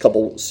this next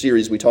couple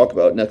series we talk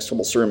about, next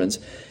couple sermons,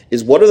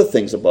 is what are the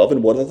things above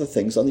and what are the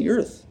things on the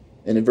earth?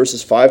 And in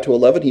verses 5 to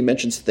 11, he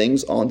mentions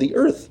things on the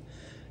earth.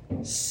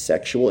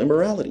 Sexual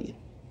immorality,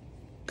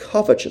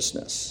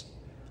 covetousness,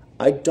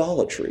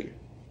 idolatry.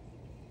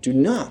 Do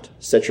not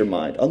set your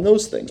mind on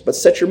those things, but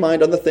set your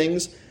mind on the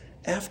things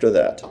after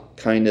that.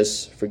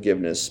 Kindness,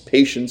 forgiveness,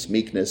 patience,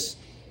 meekness,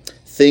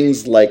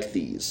 things like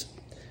these.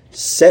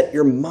 Set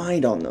your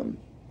mind on them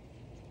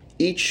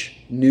each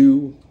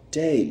new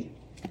day.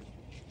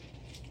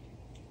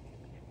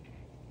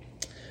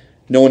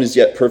 No one has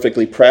yet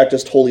perfectly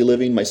practiced holy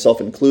living,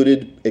 myself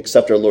included,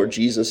 except our Lord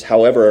Jesus.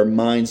 However, our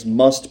minds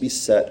must be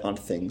set on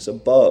things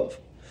above.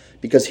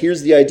 Because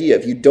here's the idea.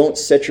 If you don't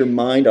set your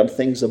mind on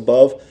things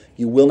above,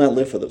 you will not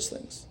live for those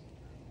things.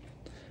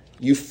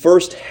 You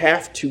first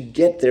have to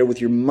get there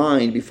with your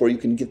mind before you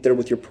can get there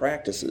with your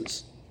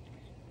practices.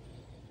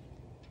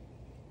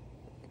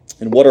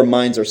 And what our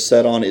minds are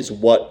set on is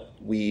what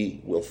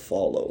we will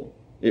follow.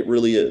 It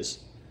really is.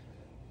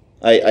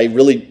 I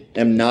really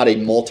am not a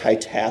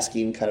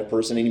multitasking kind of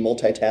person. Any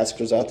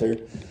multitaskers out there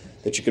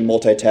that you can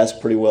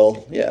multitask pretty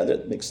well? Yeah,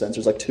 that makes sense.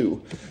 There's like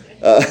two.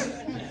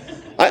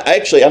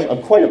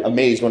 I'm quite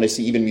amazed when I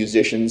see even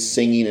musicians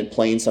singing and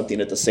playing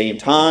something at the same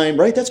time,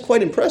 right? That's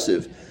quite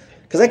impressive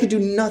because I could do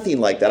nothing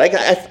like that. I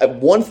have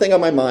one thing on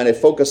my mind, I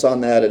focus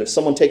on that, and if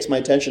someone takes my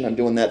attention, I'm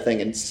doing that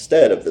thing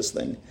instead of this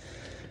thing.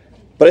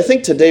 But I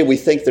think today we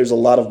think there's a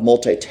lot of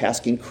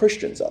multitasking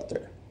Christians out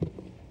there.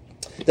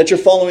 That you're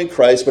following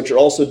Christ, but you're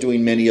also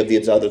doing many of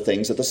these other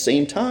things at the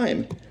same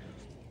time.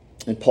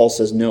 And Paul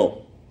says,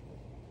 no.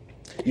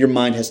 Your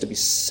mind has to be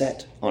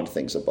set on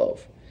things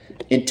above.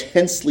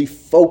 Intensely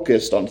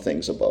focused on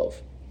things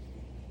above.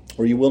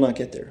 Or you will not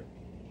get there.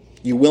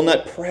 You will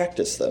not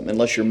practice them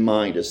unless your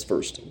mind is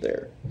first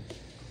there.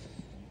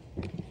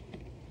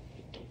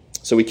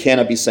 So we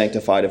cannot be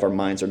sanctified if our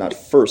minds are not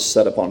first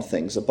set upon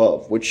things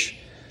above, which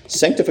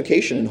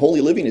sanctification and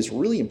holy living is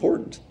really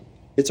important.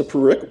 It's a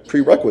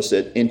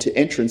prerequisite into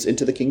entrance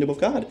into the kingdom of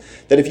God.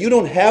 That if you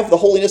don't have the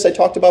holiness I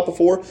talked about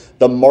before,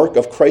 the mark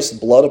of Christ's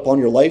blood upon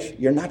your life,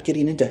 you're not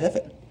getting into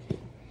heaven.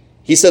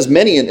 He says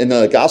many in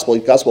the Gospel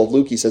of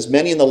Luke, he says,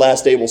 many in the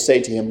last day will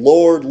say to him,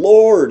 Lord,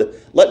 Lord,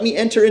 let me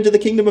enter into the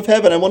kingdom of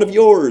heaven. I'm one of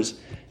yours.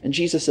 And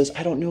Jesus says,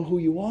 I don't know who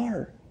you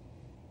are.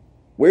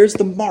 Where's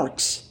the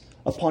marks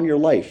upon your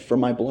life for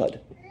my blood?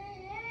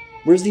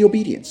 Where's the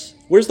obedience?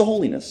 Where's the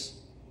holiness?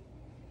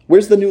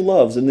 Where's the new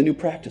loves and the new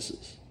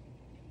practices?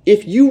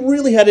 If you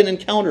really had an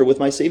encounter with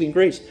my saving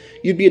grace,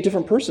 you'd be a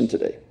different person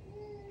today.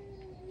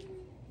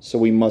 So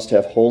we must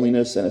have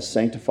holiness and a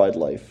sanctified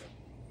life.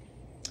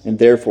 And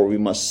therefore we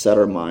must set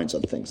our minds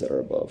on things that are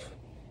above.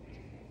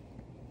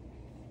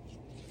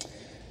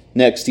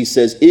 Next, he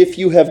says,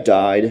 for you have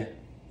died,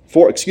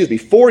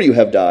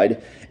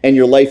 and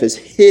your life is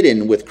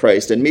hidden with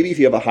Christ. And maybe if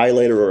you have a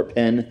highlighter or a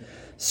pen,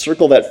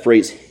 circle that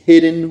phrase,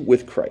 hidden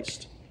with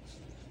Christ.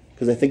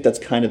 Because I think that's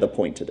kind of the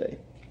point today,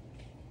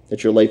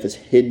 that your life is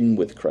hidden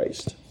with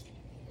Christ.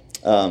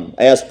 I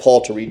asked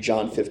Paul to read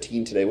John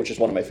 15 today, which is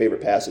one of my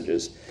favorite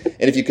passages.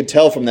 And if you could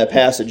tell from that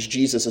passage,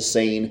 Jesus is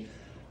saying,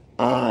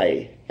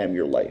 I am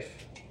your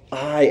life.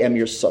 I am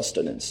your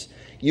sustenance.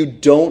 You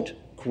don't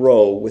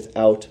grow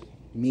without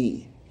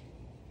me.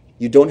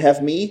 You don't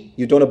have me,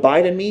 you don't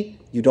abide in me,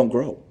 you don't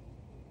grow.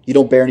 You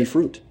don't bear any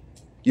fruit.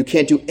 You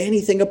can't do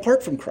anything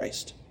apart from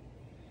Christ.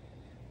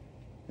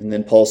 And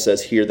then Paul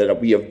says here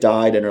that we have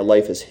died and our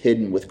life is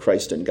hidden with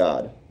Christ in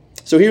God.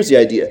 So here's the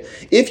idea.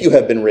 If you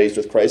have been raised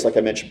with Christ, like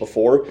I mentioned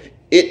before,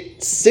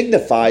 it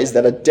signifies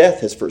that a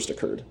death has first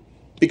occurred.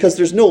 Because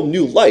there's no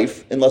new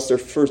life unless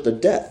there's first a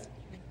death.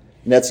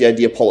 And that's the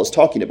idea Paul is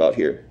talking about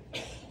here.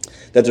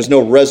 That there's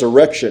no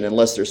resurrection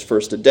unless there's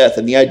first a death.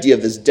 And the idea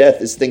of this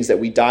death is things that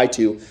we die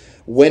to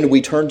when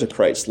we turn to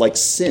Christ, like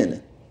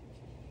sin.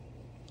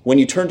 When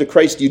you turn to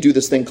Christ, you do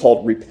this thing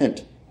called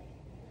repent.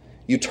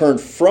 You turn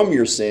from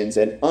your sins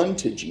and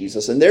unto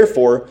Jesus, and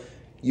therefore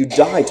you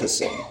die to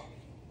sin.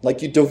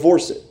 Like you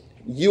divorce it.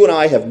 You and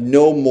I have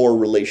no more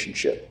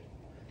relationship.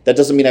 That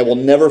doesn't mean I will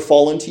never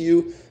fall into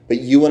you, but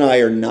you and I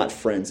are not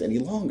friends any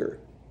longer.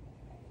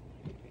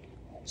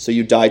 So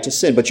you die to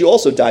sin, but you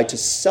also die to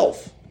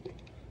self,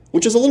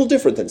 which is a little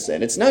different than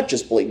sin. It's not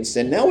just blatant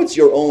sin. Now it's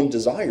your own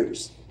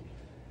desires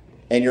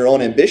and your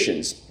own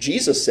ambitions.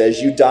 Jesus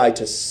says you die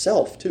to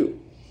self too.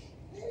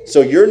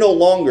 So you're no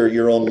longer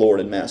your own Lord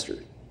and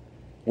Master.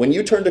 When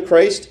you turn to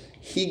Christ,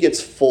 he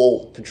gets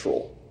full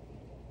control.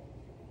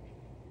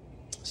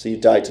 So you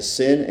die to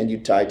sin and you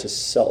die to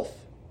self.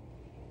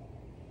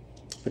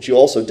 But you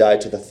also die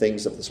to the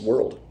things of this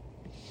world.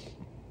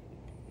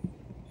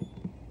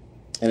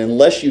 And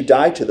unless you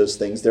die to those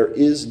things, there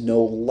is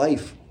no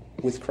life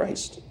with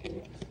Christ.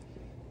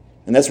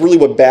 And that's really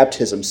what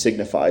baptism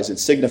signifies. It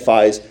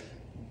signifies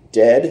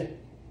dead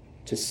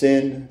to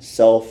sin,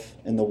 self,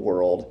 and the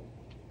world,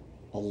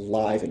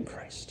 alive in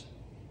Christ.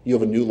 You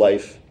have a new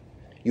life.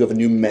 You have a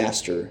new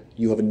master.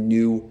 You have a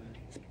new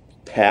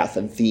path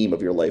and theme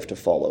of your life to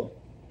follow.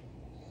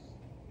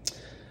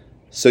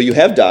 So you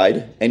have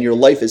died, and your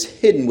life is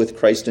hidden with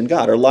Christ in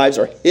God. Our lives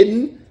are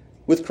hidden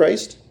with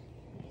Christ.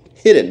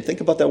 Hidden.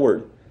 Think about that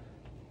word.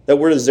 That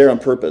word is there on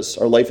purpose.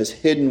 Our life is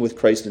hidden with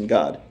Christ in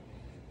God.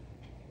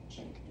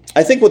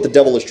 I think what the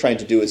devil is trying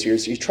to do is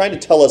he's trying to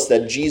tell us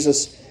that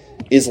Jesus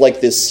is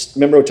like this.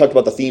 Remember we talked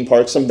about the theme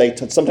park?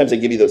 Sometimes they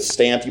give you the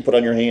stamp you put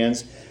on your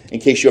hands in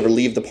case you ever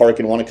leave the park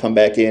and want to come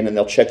back in, and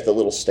they'll check the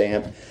little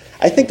stamp.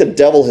 I think the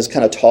devil has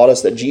kind of taught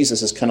us that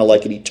Jesus is kind of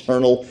like an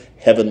eternal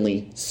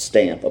heavenly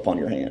stamp upon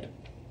your hand.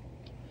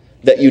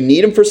 That you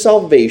need him for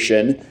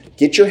salvation,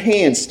 get your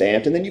hand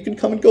stamped, and then you can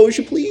come and go as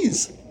you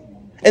please.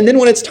 And then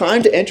when it's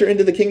time to enter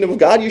into the kingdom of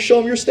God, you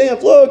show him your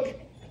stamp. Look,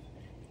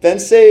 been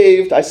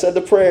saved. I said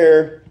the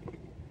prayer.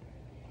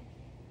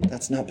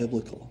 That's not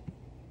biblical.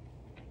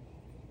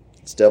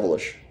 It's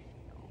devilish.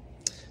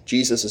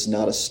 Jesus is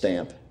not a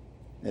stamp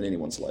in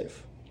anyone's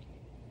life.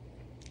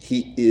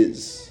 He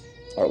is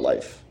our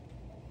life.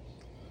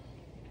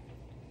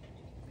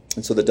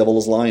 And so the devil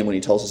is lying when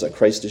he tells us that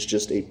Christ is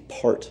just a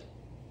part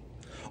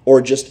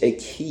or just a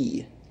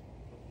key.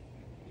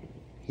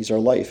 He's our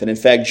life. And in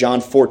fact, John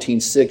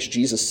 14:6,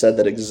 Jesus said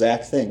that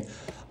exact thing.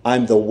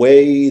 I'm the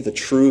way, the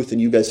truth, and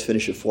you guys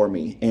finish it for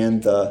me,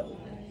 and the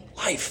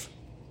life.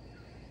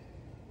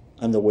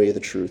 I'm the way, the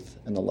truth,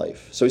 and the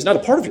life. So he's not a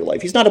part of your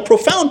life. He's not a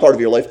profound part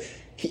of your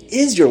life. He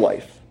is your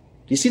life.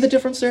 Do you see the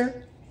difference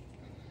there?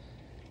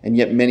 And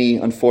yet many,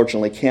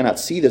 unfortunately, cannot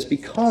see this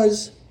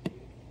because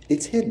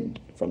it's hidden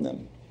from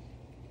them.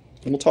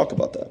 And we'll talk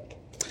about that.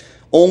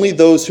 Only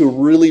those who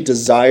really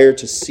desire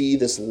to see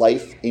this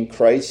life in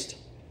Christ,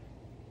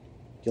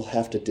 you'll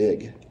have to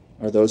dig,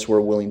 are those who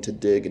are willing to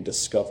dig and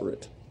discover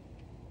it.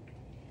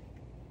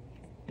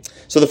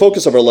 So the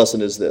focus of our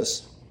lesson is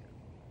this.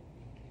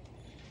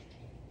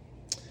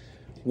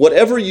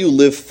 Whatever you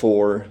live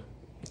for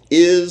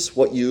is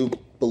what you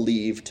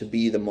believe to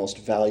be the most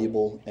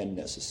valuable and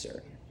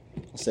necessary.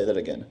 I'll say that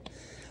again.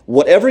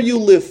 Whatever you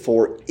live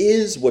for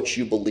is what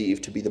you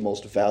believe to be the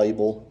most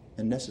valuable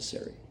and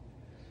necessary.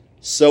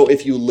 So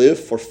if you live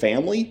for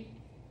family,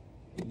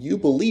 you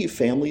believe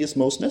family is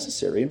most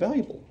necessary and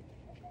valuable.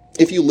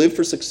 If you live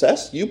for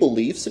success, you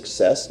believe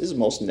success is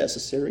most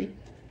necessary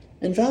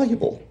and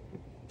valuable.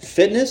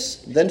 Fitness,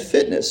 then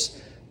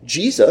fitness.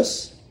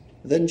 Jesus,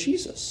 then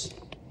Jesus.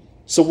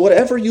 So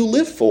whatever you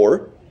live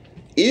for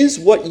is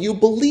what you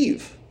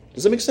believe.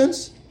 Does that make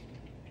sense?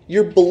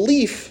 Your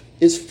belief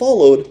is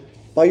followed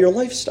by your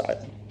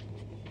lifestyle.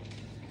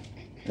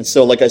 And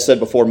so, like I said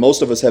before,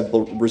 most of us have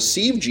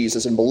received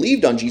Jesus and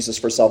believed on Jesus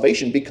for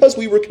salvation because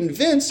we were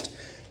convinced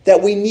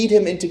that we need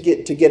him to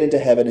get into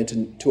heaven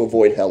and to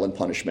avoid hell and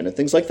punishment and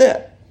things like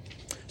that.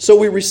 So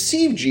we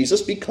received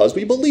Jesus because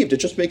we believed. It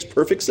just makes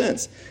perfect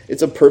sense.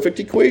 It's a perfect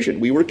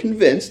equation. We were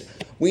convinced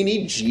we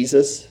need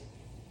Jesus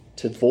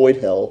to avoid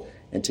hell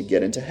and to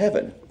get into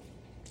heaven.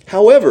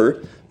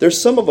 However, there's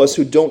some of us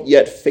who don't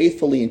yet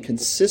faithfully and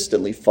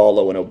consistently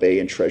follow and obey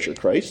and treasure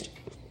Christ.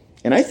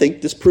 And I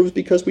think this proves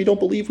because we don't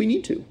believe we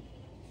need to.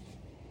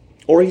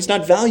 Or he's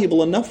not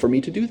valuable enough for me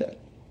to do that.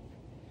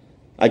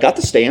 I got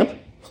the stamp.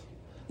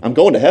 I'm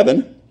going to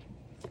heaven.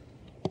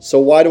 So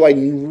why do I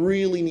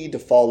really need to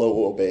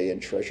follow, obey,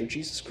 and treasure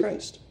Jesus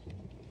Christ?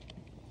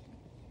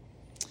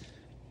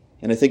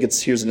 And I think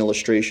here's an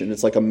illustration.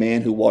 It's like a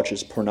man who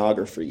watches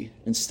pornography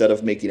instead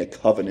of making a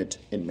covenant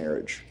in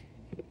marriage.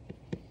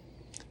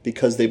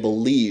 Because they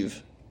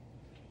believe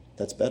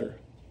that's better.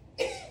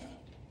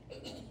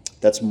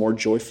 That's more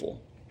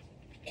joyful.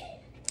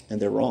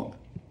 And they're wrong.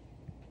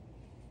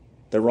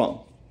 They're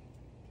wrong.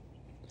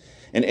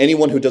 And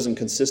anyone who doesn't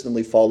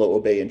consistently follow,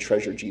 obey, and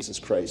treasure Jesus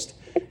Christ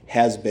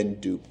has been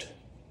duped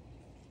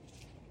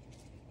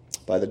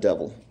by the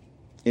devil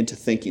into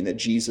thinking that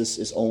Jesus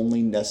is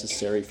only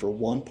necessary for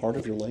one part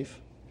of your life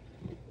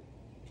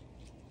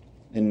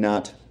and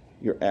not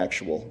your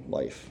actual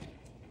life.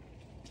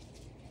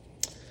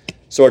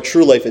 So our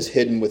true life is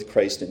hidden with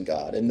Christ in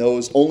God, and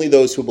only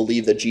those who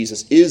believe that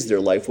Jesus is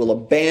their life will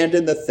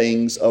abandon the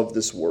things of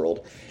this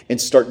world and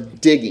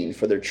start digging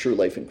for their true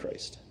life in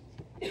Christ.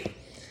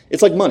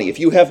 It's like money. If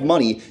you have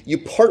money, you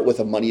part with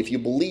the money if you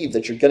believe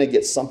that you're going to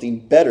get something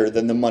better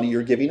than the money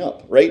you're giving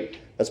up, right?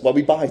 That's why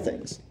we buy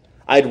things.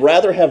 I'd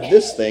rather have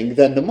this thing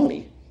than the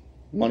money.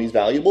 Money's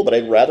valuable, but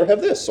I'd rather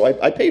have this, so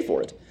I pay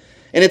for it.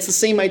 And it's the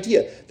same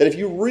idea, that if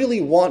you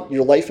really want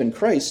your life in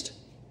Christ,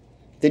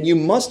 then you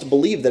must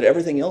believe that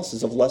everything else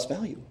is of less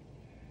value.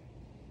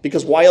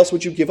 Because why else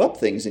would you give up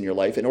things in your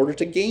life in order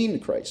to gain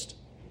Christ?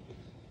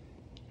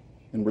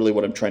 And really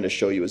what I'm trying to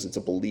show you is it's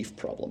a belief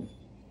problem.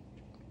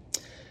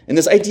 And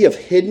this idea of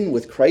hidden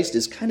with Christ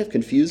is kind of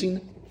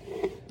confusing.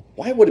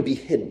 Why would it be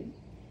hidden?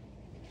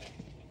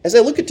 As I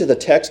look into the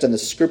text and the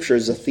scripture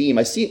as a theme,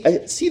 I see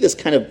this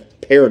kind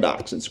of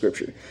paradox in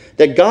scripture.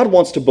 That God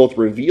wants to both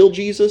reveal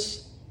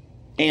Jesus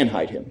and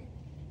hide him.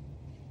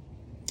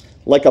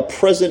 Like a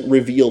present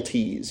reveal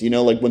tease. You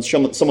know, like when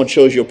someone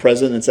shows you a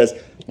present and says,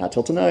 not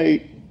till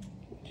tonight.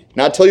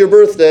 Not till your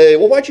birthday.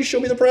 Well, why'd you show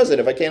me the present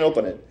if I can't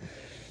open it?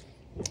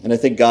 And I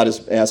think God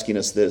is asking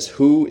us this.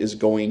 Who is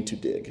going to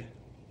dig?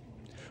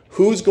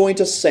 Who's going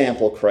to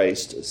sample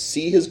Christ,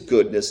 see his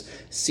goodness,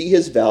 see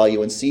his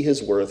value, and see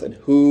his worth, and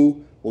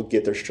who will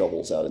get their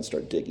shovels out and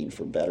start digging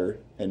for better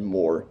and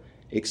more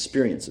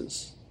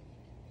experiences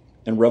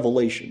and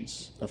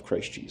revelations of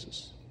Christ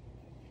Jesus?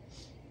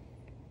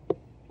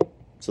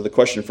 So the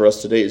question for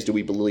us today is, do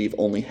we believe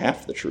only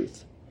half the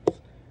truth?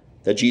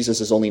 That Jesus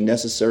is only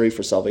necessary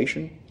for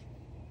salvation,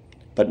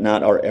 but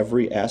not our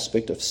every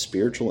aspect of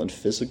spiritual and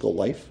physical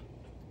life?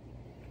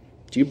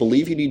 Do you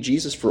believe you need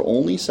Jesus for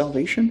only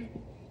salvation?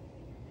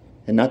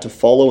 And not to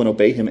follow and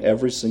obey him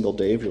every single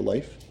day of your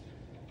life?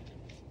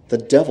 The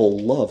devil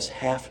loves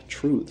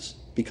half-truths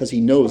because he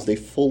knows they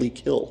fully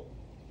kill.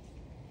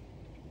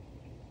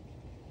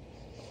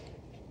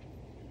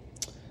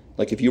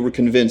 Like if you were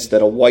convinced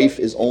that a wife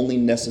is only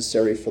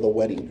necessary for the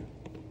wedding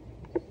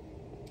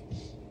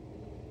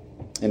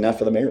and not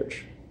for the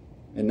marriage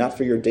and not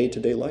for your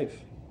day-to-day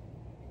life.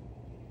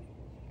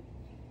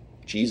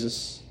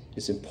 Jesus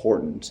is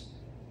important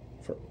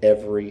for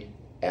every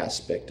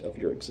aspect of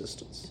your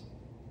existence.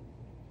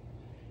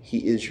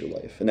 He is your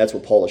life. And that's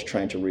what Paul is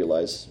trying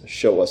to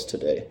show us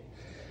today.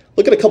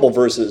 Look at a couple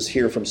verses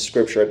here from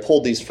Scripture. I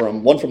pulled these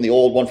from, one from the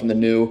Old, one from the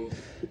New.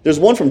 There's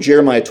one from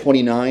Jeremiah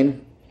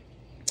 29.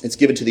 It's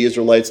given to the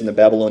Israelites in the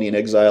Babylonian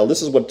exile.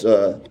 This is what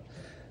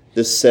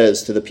this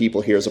says to the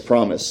people here as a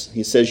promise.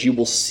 He says, "You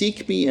will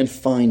seek me and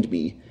find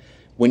me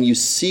when you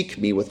seek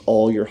me with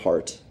all your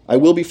heart. I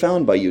will be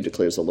found by you,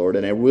 declares the Lord,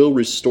 and I will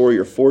restore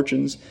your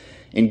fortunes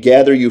and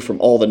gather you from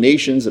all the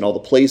nations and all the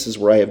places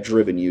where I have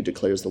driven you,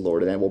 declares the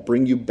Lord, and I will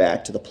bring you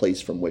back to the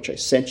place from which I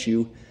sent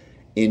you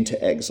into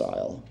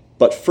exile.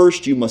 But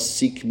first you must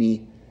seek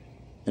me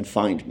and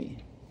find me,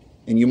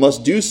 and you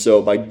must do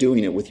so by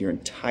doing it with your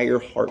entire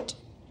heart.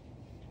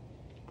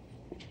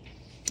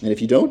 And if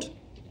you don't,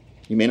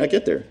 you may not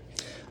get there."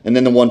 And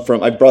then the one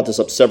from, I've brought this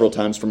up several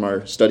times from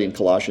our study in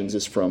Colossians,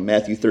 is from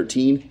Matthew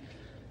 13,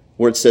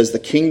 where it says, "The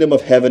kingdom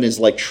of heaven is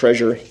like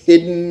treasure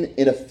hidden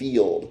in a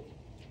field,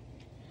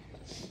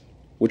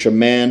 which a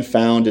man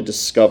found and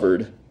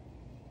discovered,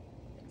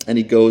 and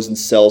he goes and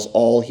sells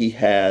all he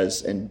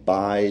has and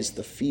buys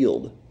the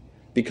field.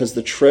 Because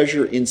the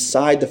treasure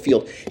inside the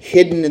field,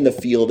 hidden in the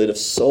field, is of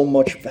so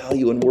much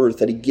value and worth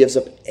that he gives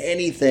up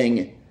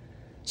anything."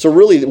 So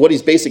really what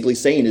he's basically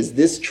saying is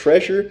this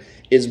treasure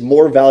is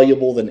more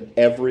valuable than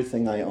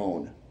everything I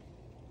own.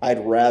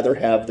 I'd rather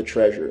have the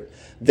treasure.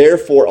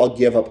 Therefore, I'll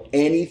give up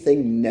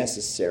anything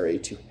necessary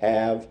to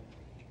have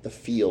the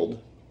field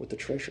with the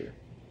treasure.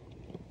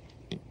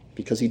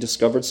 Because he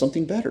discovered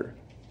something better.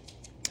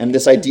 And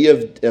this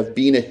idea of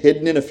being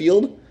hidden in a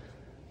field,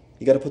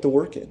 you got to put the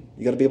work in.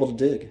 You got to be able to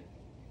dig,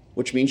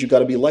 which means you got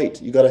to be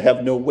light. You got to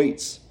have no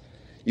weights.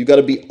 You got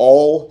to be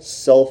all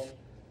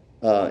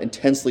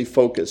intensely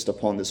focused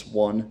upon this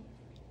one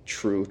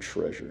true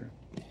treasure.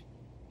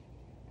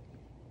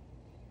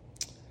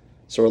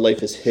 So our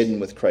life is hidden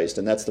with Christ,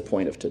 and that's the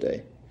point of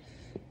today.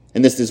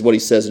 And this is what he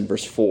says in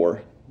verse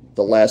 4,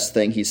 the last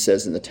thing he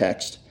says in the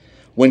text.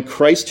 When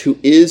Christ, who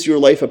is your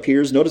life,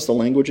 appears, notice the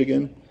language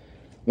again.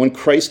 When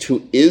Christ,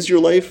 who is your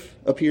life,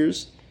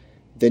 appears,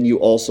 then you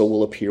also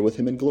will appear with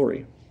him in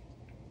glory.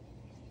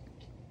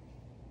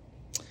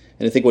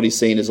 And I think what he's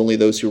saying is only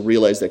those who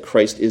realize that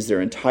Christ is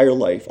their entire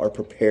life are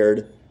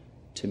prepared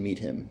to meet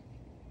him.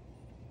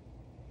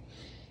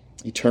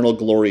 Eternal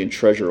glory and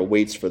treasure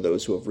awaits for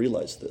those who have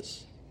realized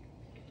this.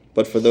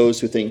 But for those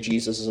who think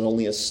Jesus is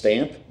only a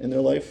stamp in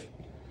their life,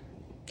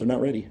 they're not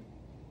ready.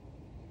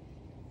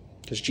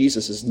 Because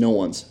Jesus is no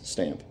one's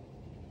stamp.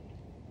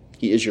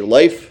 He is your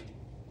life,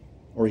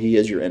 or he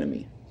is your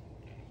enemy.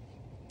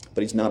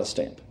 But he's not a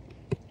stamp.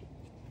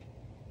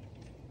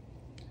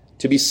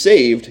 To be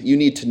saved, you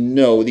need to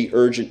know the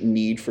urgent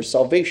need for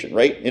salvation,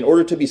 right? In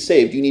order to be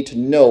saved, you need to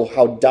know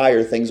how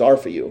dire things are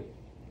for you.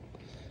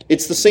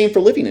 It's the same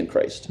for living in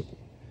Christ.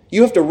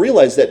 You have to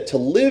realize that to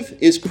live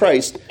is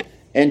Christ,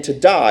 and to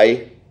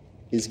die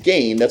is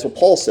gain. That's what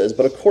Paul says.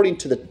 But according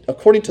to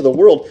the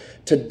world,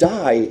 to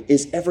die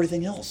is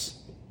everything else.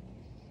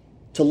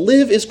 To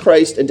live is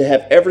Christ, and to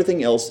have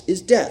everything else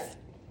is death.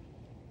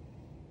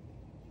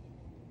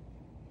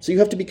 So you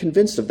have to be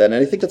convinced of that. And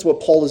I think that's what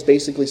Paul is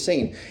basically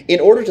saying. In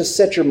order to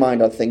set your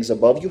mind on things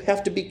above, you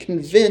have to be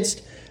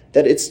convinced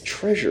that it's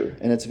treasure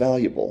and it's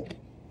valuable.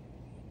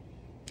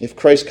 If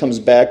Christ comes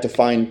back to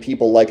find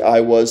people like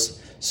I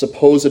was,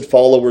 supposed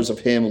followers of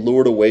him,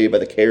 lured away by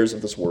the cares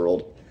of this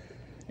world,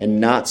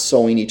 and not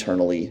sowing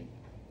eternally,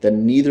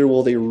 then neither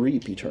will they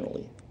reap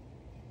eternally.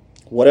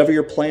 Whatever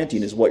you're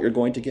planting is what you're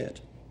going to get.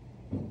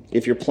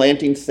 If you're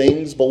planting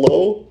things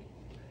below,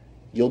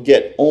 you'll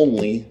get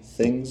only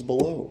things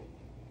below.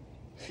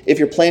 If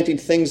you're planting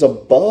things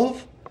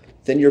above,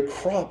 then your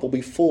crop will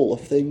be full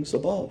of things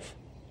above.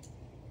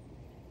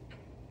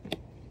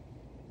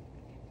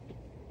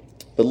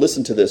 But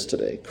listen to this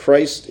today.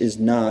 Christ is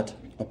not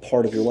a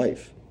part of your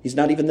life. He's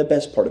not even the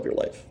best part of your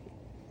life.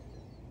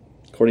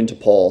 According to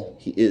Paul,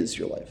 he is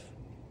your life.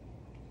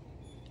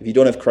 If you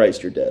don't have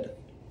Christ, you're dead.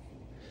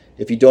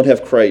 If you don't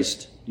have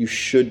Christ, you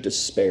should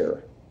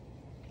despair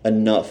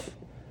enough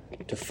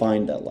to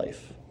find that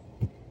life.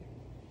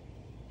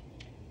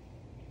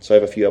 So I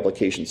have a few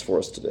applications for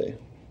us today.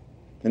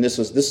 And this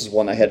is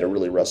one I had to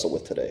really wrestle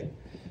with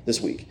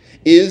this week.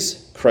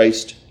 Is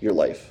Christ your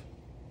life?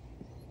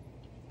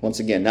 Once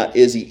again, not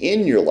is he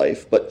in your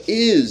life, but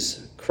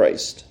is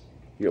Christ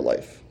your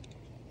life?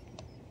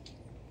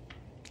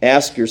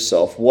 Ask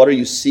yourself, what are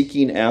you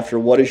seeking after?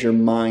 What is your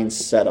mind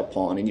set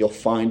upon? And you'll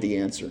find the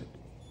answer.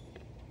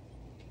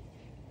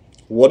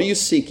 What are you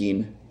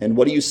seeking and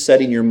what are you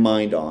setting your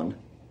mind on?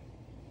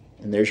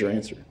 And there's your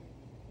answer.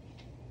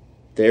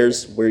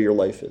 There's where your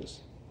life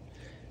is.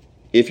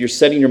 If you're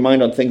setting your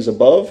mind on things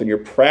above and you're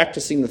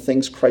practicing the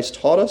things Christ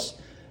taught us,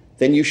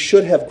 then you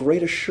should have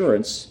great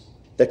assurance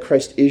that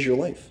Christ is your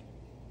life.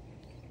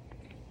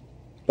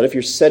 But if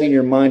you're setting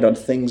your mind on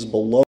things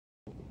below,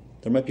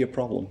 there might be a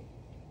problem.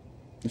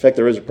 In fact,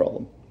 there is a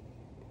problem.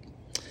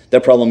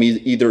 That problem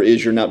either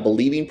is you're not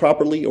believing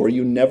properly or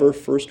you never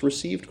first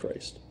received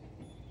Christ.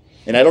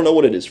 And I don't know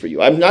what it is for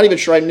you. I'm not even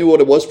sure I knew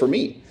what it was for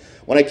me.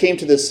 When I came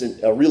to this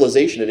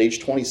realization at age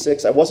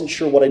 26, I wasn't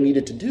sure what I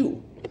needed to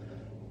do.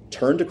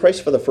 Turn to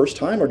Christ for the first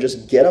time or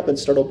just get up and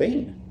start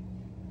obeying?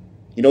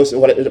 You know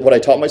what I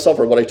taught myself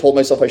or what I told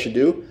myself I should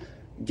do?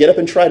 Get up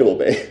and try to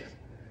obey.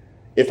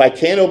 If I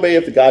can obey,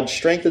 if God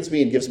strengthens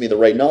me and gives me the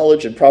right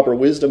knowledge and proper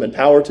wisdom and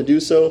power to do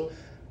so,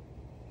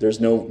 there's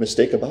no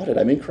mistake about it.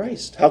 I'm in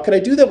Christ. How can I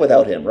do that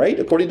without him, right?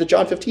 According to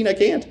John 15, I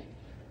can't.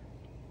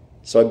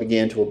 So I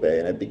began to obey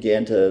and I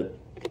began to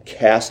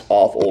cast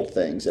off old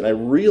things. And I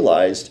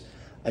realized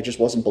I just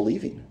wasn't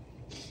believing.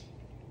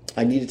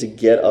 I needed to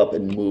get up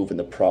and move in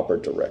the proper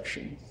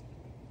direction.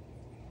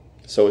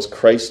 So is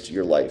Christ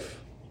your life?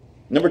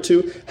 Number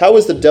 2, how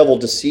is the devil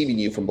deceiving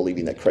you from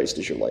believing that Christ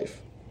is your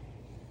life?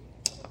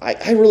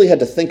 I really had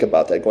to think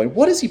about that, going,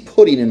 what is he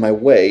putting in my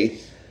way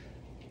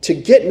to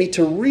get me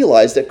to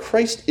realize that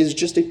Christ is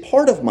just a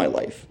part of my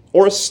life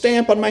or a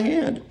stamp on my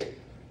hand?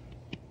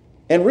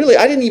 And really,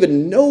 I didn't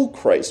even know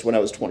Christ when I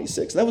was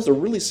 26. That was a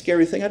really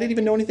scary thing. I didn't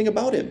even know anything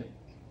about him.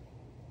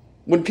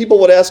 When people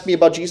would ask me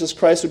about Jesus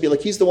Christ, it would be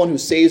like, he's the one who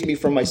saves me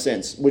from my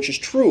sins, which is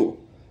true.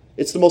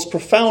 It's the most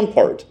profound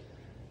part.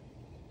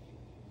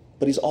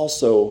 But he's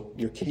also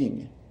your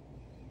king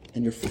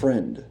and your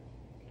friend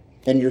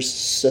and your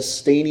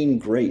sustaining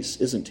grace,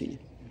 isn't he?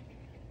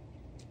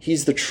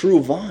 He's the true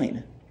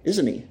vine,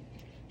 isn't he?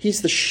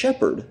 He's the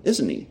shepherd,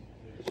 isn't he?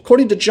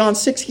 According to John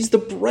 6, he's the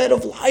bread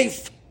of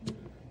life.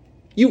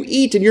 You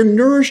eat and you're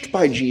nourished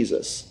by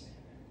Jesus.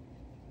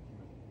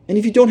 And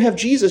if you don't have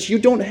Jesus, you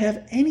don't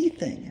have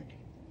anything.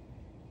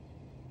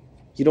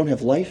 You don't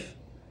have life,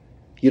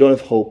 you don't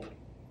have hope,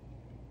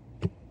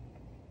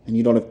 and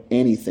you don't have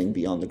anything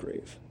beyond the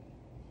grave.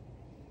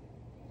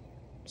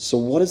 So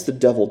what is the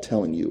devil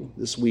telling you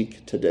this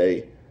week,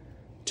 today,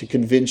 to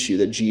convince you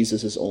that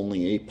Jesus is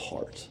only a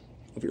part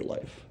of your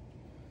life?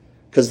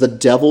 Because the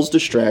devil's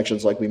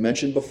distractions, like we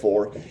mentioned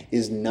before,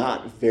 is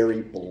not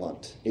very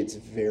blunt. It's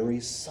very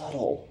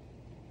subtle.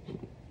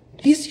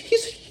 He's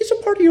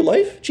a part of your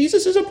life.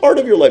 Jesus is a part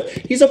of your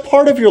life. He's a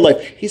part of your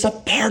life. He's a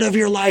part of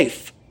your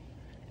life.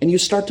 And you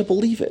start to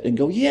believe it and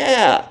go,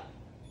 yeah,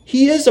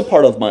 he is a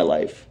part of my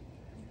life.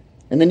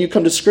 And then you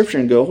come to Scripture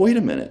and go, wait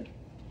a minute.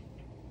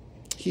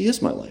 He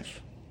is my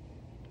life.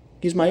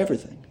 He's my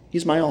everything.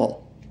 He's my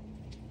all.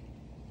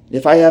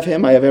 If I have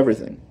him, I have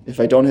everything. If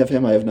I don't have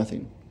him, I have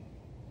nothing.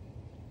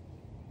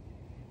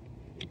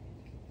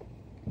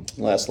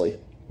 Lastly,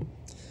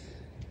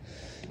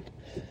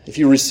 if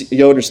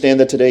you understand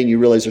that today and you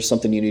realize there's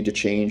something you need to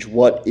change,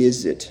 what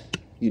is it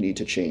you need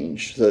to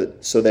change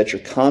so that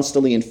you're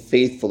constantly and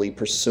faithfully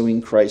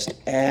pursuing Christ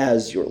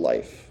as your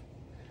life?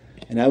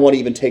 And I want to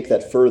even take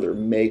that further.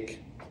 Make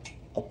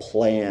a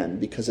plan,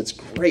 because it's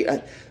great.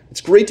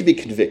 It's great to be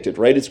convicted,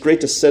 right? It's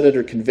great to sit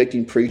under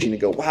convicting preaching and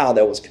go, wow,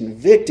 that was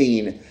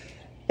convicting.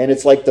 And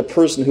it's like the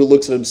person who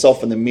looks at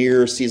himself in the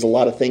mirror, sees a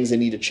lot of things they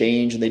need to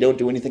change, and they don't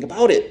do anything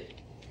about it.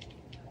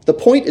 The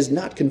point is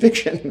not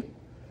conviction.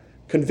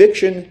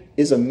 Conviction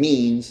is a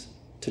means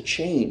to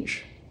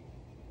change.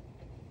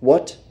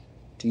 What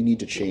do you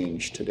need to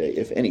change today,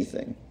 if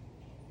anything,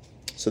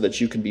 so that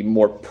you can be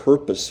more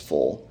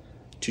purposeful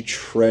to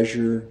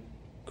treasure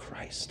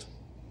Christ?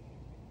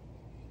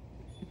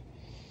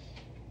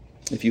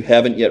 If you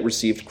haven't yet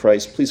received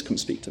Christ, please come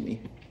speak to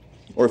me.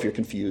 Or if you're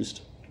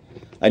confused,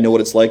 I know what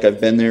it's like. I've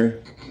been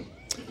there.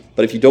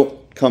 But if you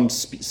don't come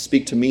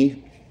speak to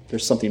me,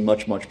 there's something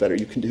much, much better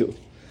you can do.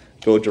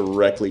 Go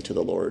directly to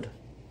the Lord.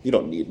 You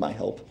don't need my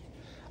help.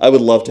 I would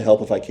love to help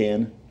if I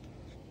can,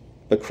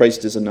 but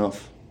Christ is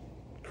enough.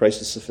 Christ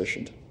is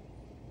sufficient.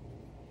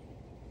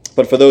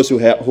 But for those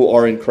who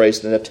are in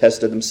Christ and have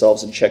tested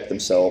themselves and checked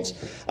themselves,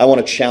 I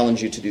want to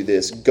challenge you to do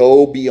this.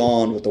 Go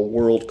beyond what the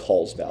world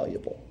calls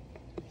valuable.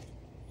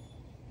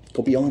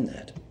 Go beyond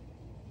that.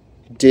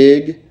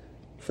 Dig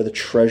for the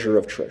treasure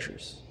of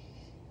treasures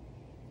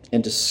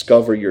and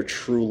discover your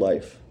true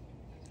life.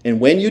 And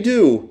when you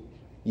do,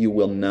 you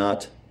will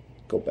not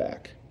go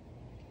back.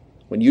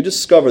 When you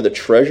discover the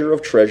treasure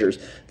of treasures,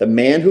 the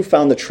man who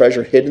found the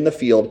treasure hid in the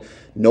field,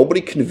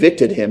 nobody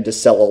convicted him to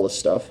sell all this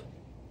stuff.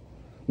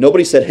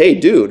 Nobody said, hey,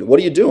 dude,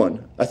 what are you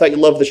doing? I thought you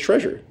loved this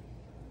treasure.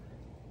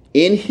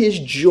 In his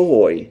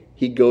joy,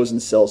 he goes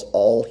and sells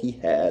all he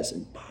has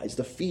and buys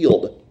the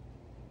field.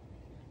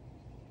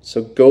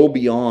 So go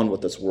beyond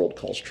what this world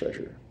calls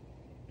treasure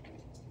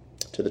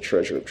to the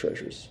treasure of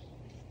treasures.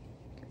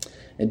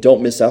 And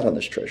don't miss out on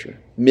this treasure.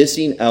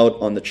 Missing out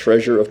on the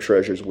treasure of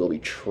treasures will be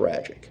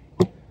tragic.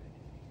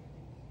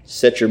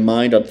 Set your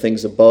mind on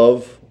things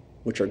above,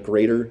 which are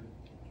greater,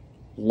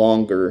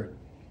 longer,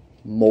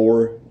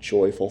 more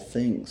joyful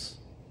things.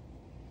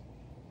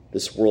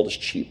 This world is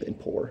cheap and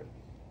poor.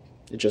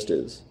 It just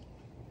is.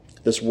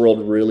 This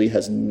world really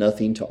has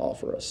nothing to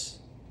offer us.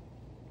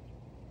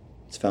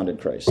 It's found in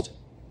Christ.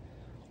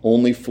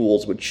 Only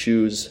fools would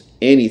choose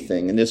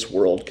anything in this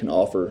world can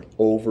offer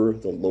over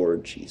the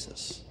Lord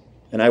Jesus.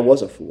 And I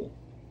was a fool.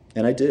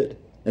 And I did.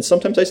 And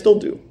sometimes I still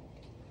do.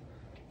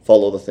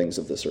 Follow the things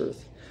of this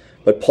earth.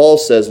 But Paul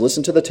says,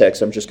 listen to the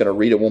text. I'm just going to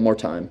read it one more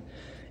time.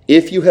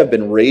 If you have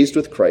been raised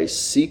with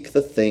Christ, seek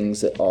the things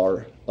that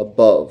are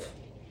above,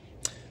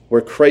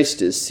 where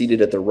Christ is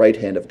seated at the right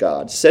hand of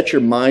God. Set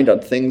your mind on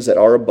things that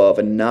are above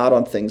and not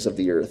on things of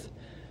the earth.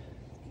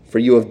 For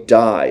you have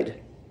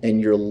died, and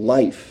your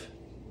life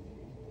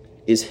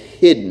is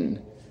hidden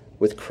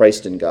with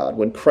Christ in God.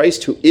 When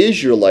Christ, who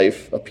is your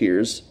life,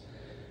 appears,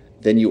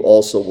 then you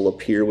also will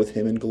appear with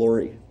him in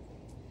glory.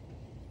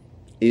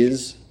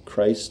 Is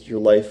Christ your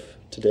life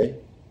today?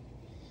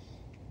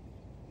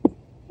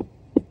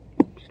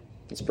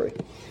 Let's pray.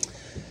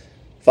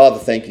 Father,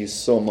 thank you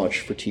so much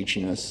for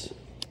teaching us.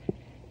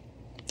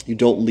 You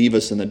don't leave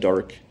us in the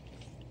dark.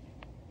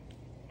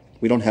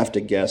 We don't have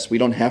to guess. We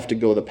don't have to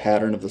go the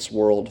pattern of this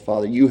world,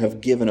 Father. You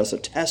have given us a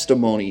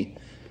testimony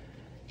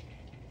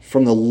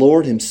from the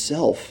Lord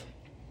himself.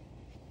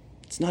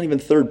 It's not even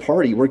third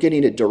party. We're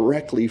getting it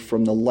directly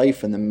from the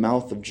life and the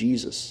mouth of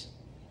Jesus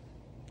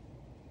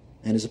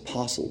and his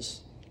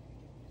apostles.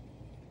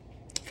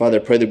 Father,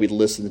 I pray that we'd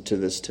listen to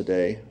this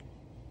today.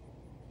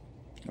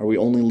 Are we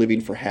only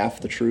living for half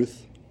the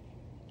truth?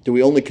 Do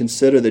we only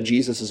consider that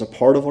Jesus is a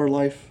part of our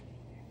life?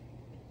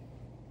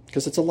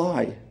 Because it's a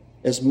lie.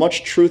 As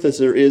much truth as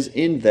there is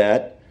in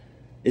that,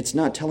 it's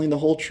not telling the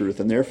whole truth,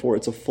 and therefore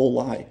it's a full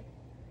lie.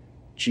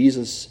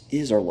 Jesus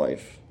is our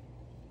life.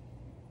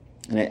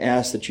 And I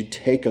ask that you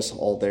take us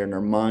all there in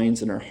our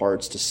minds and our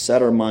hearts to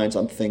set our minds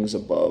on things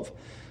above,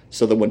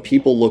 so that when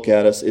people look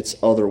at us, it's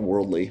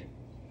otherworldly.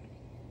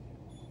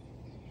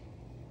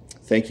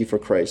 Thank you for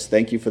Christ.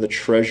 Thank you for the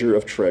treasure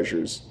of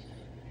treasures.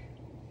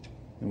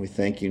 And we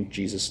thank you in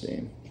Jesus'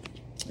 name.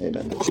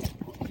 Amen.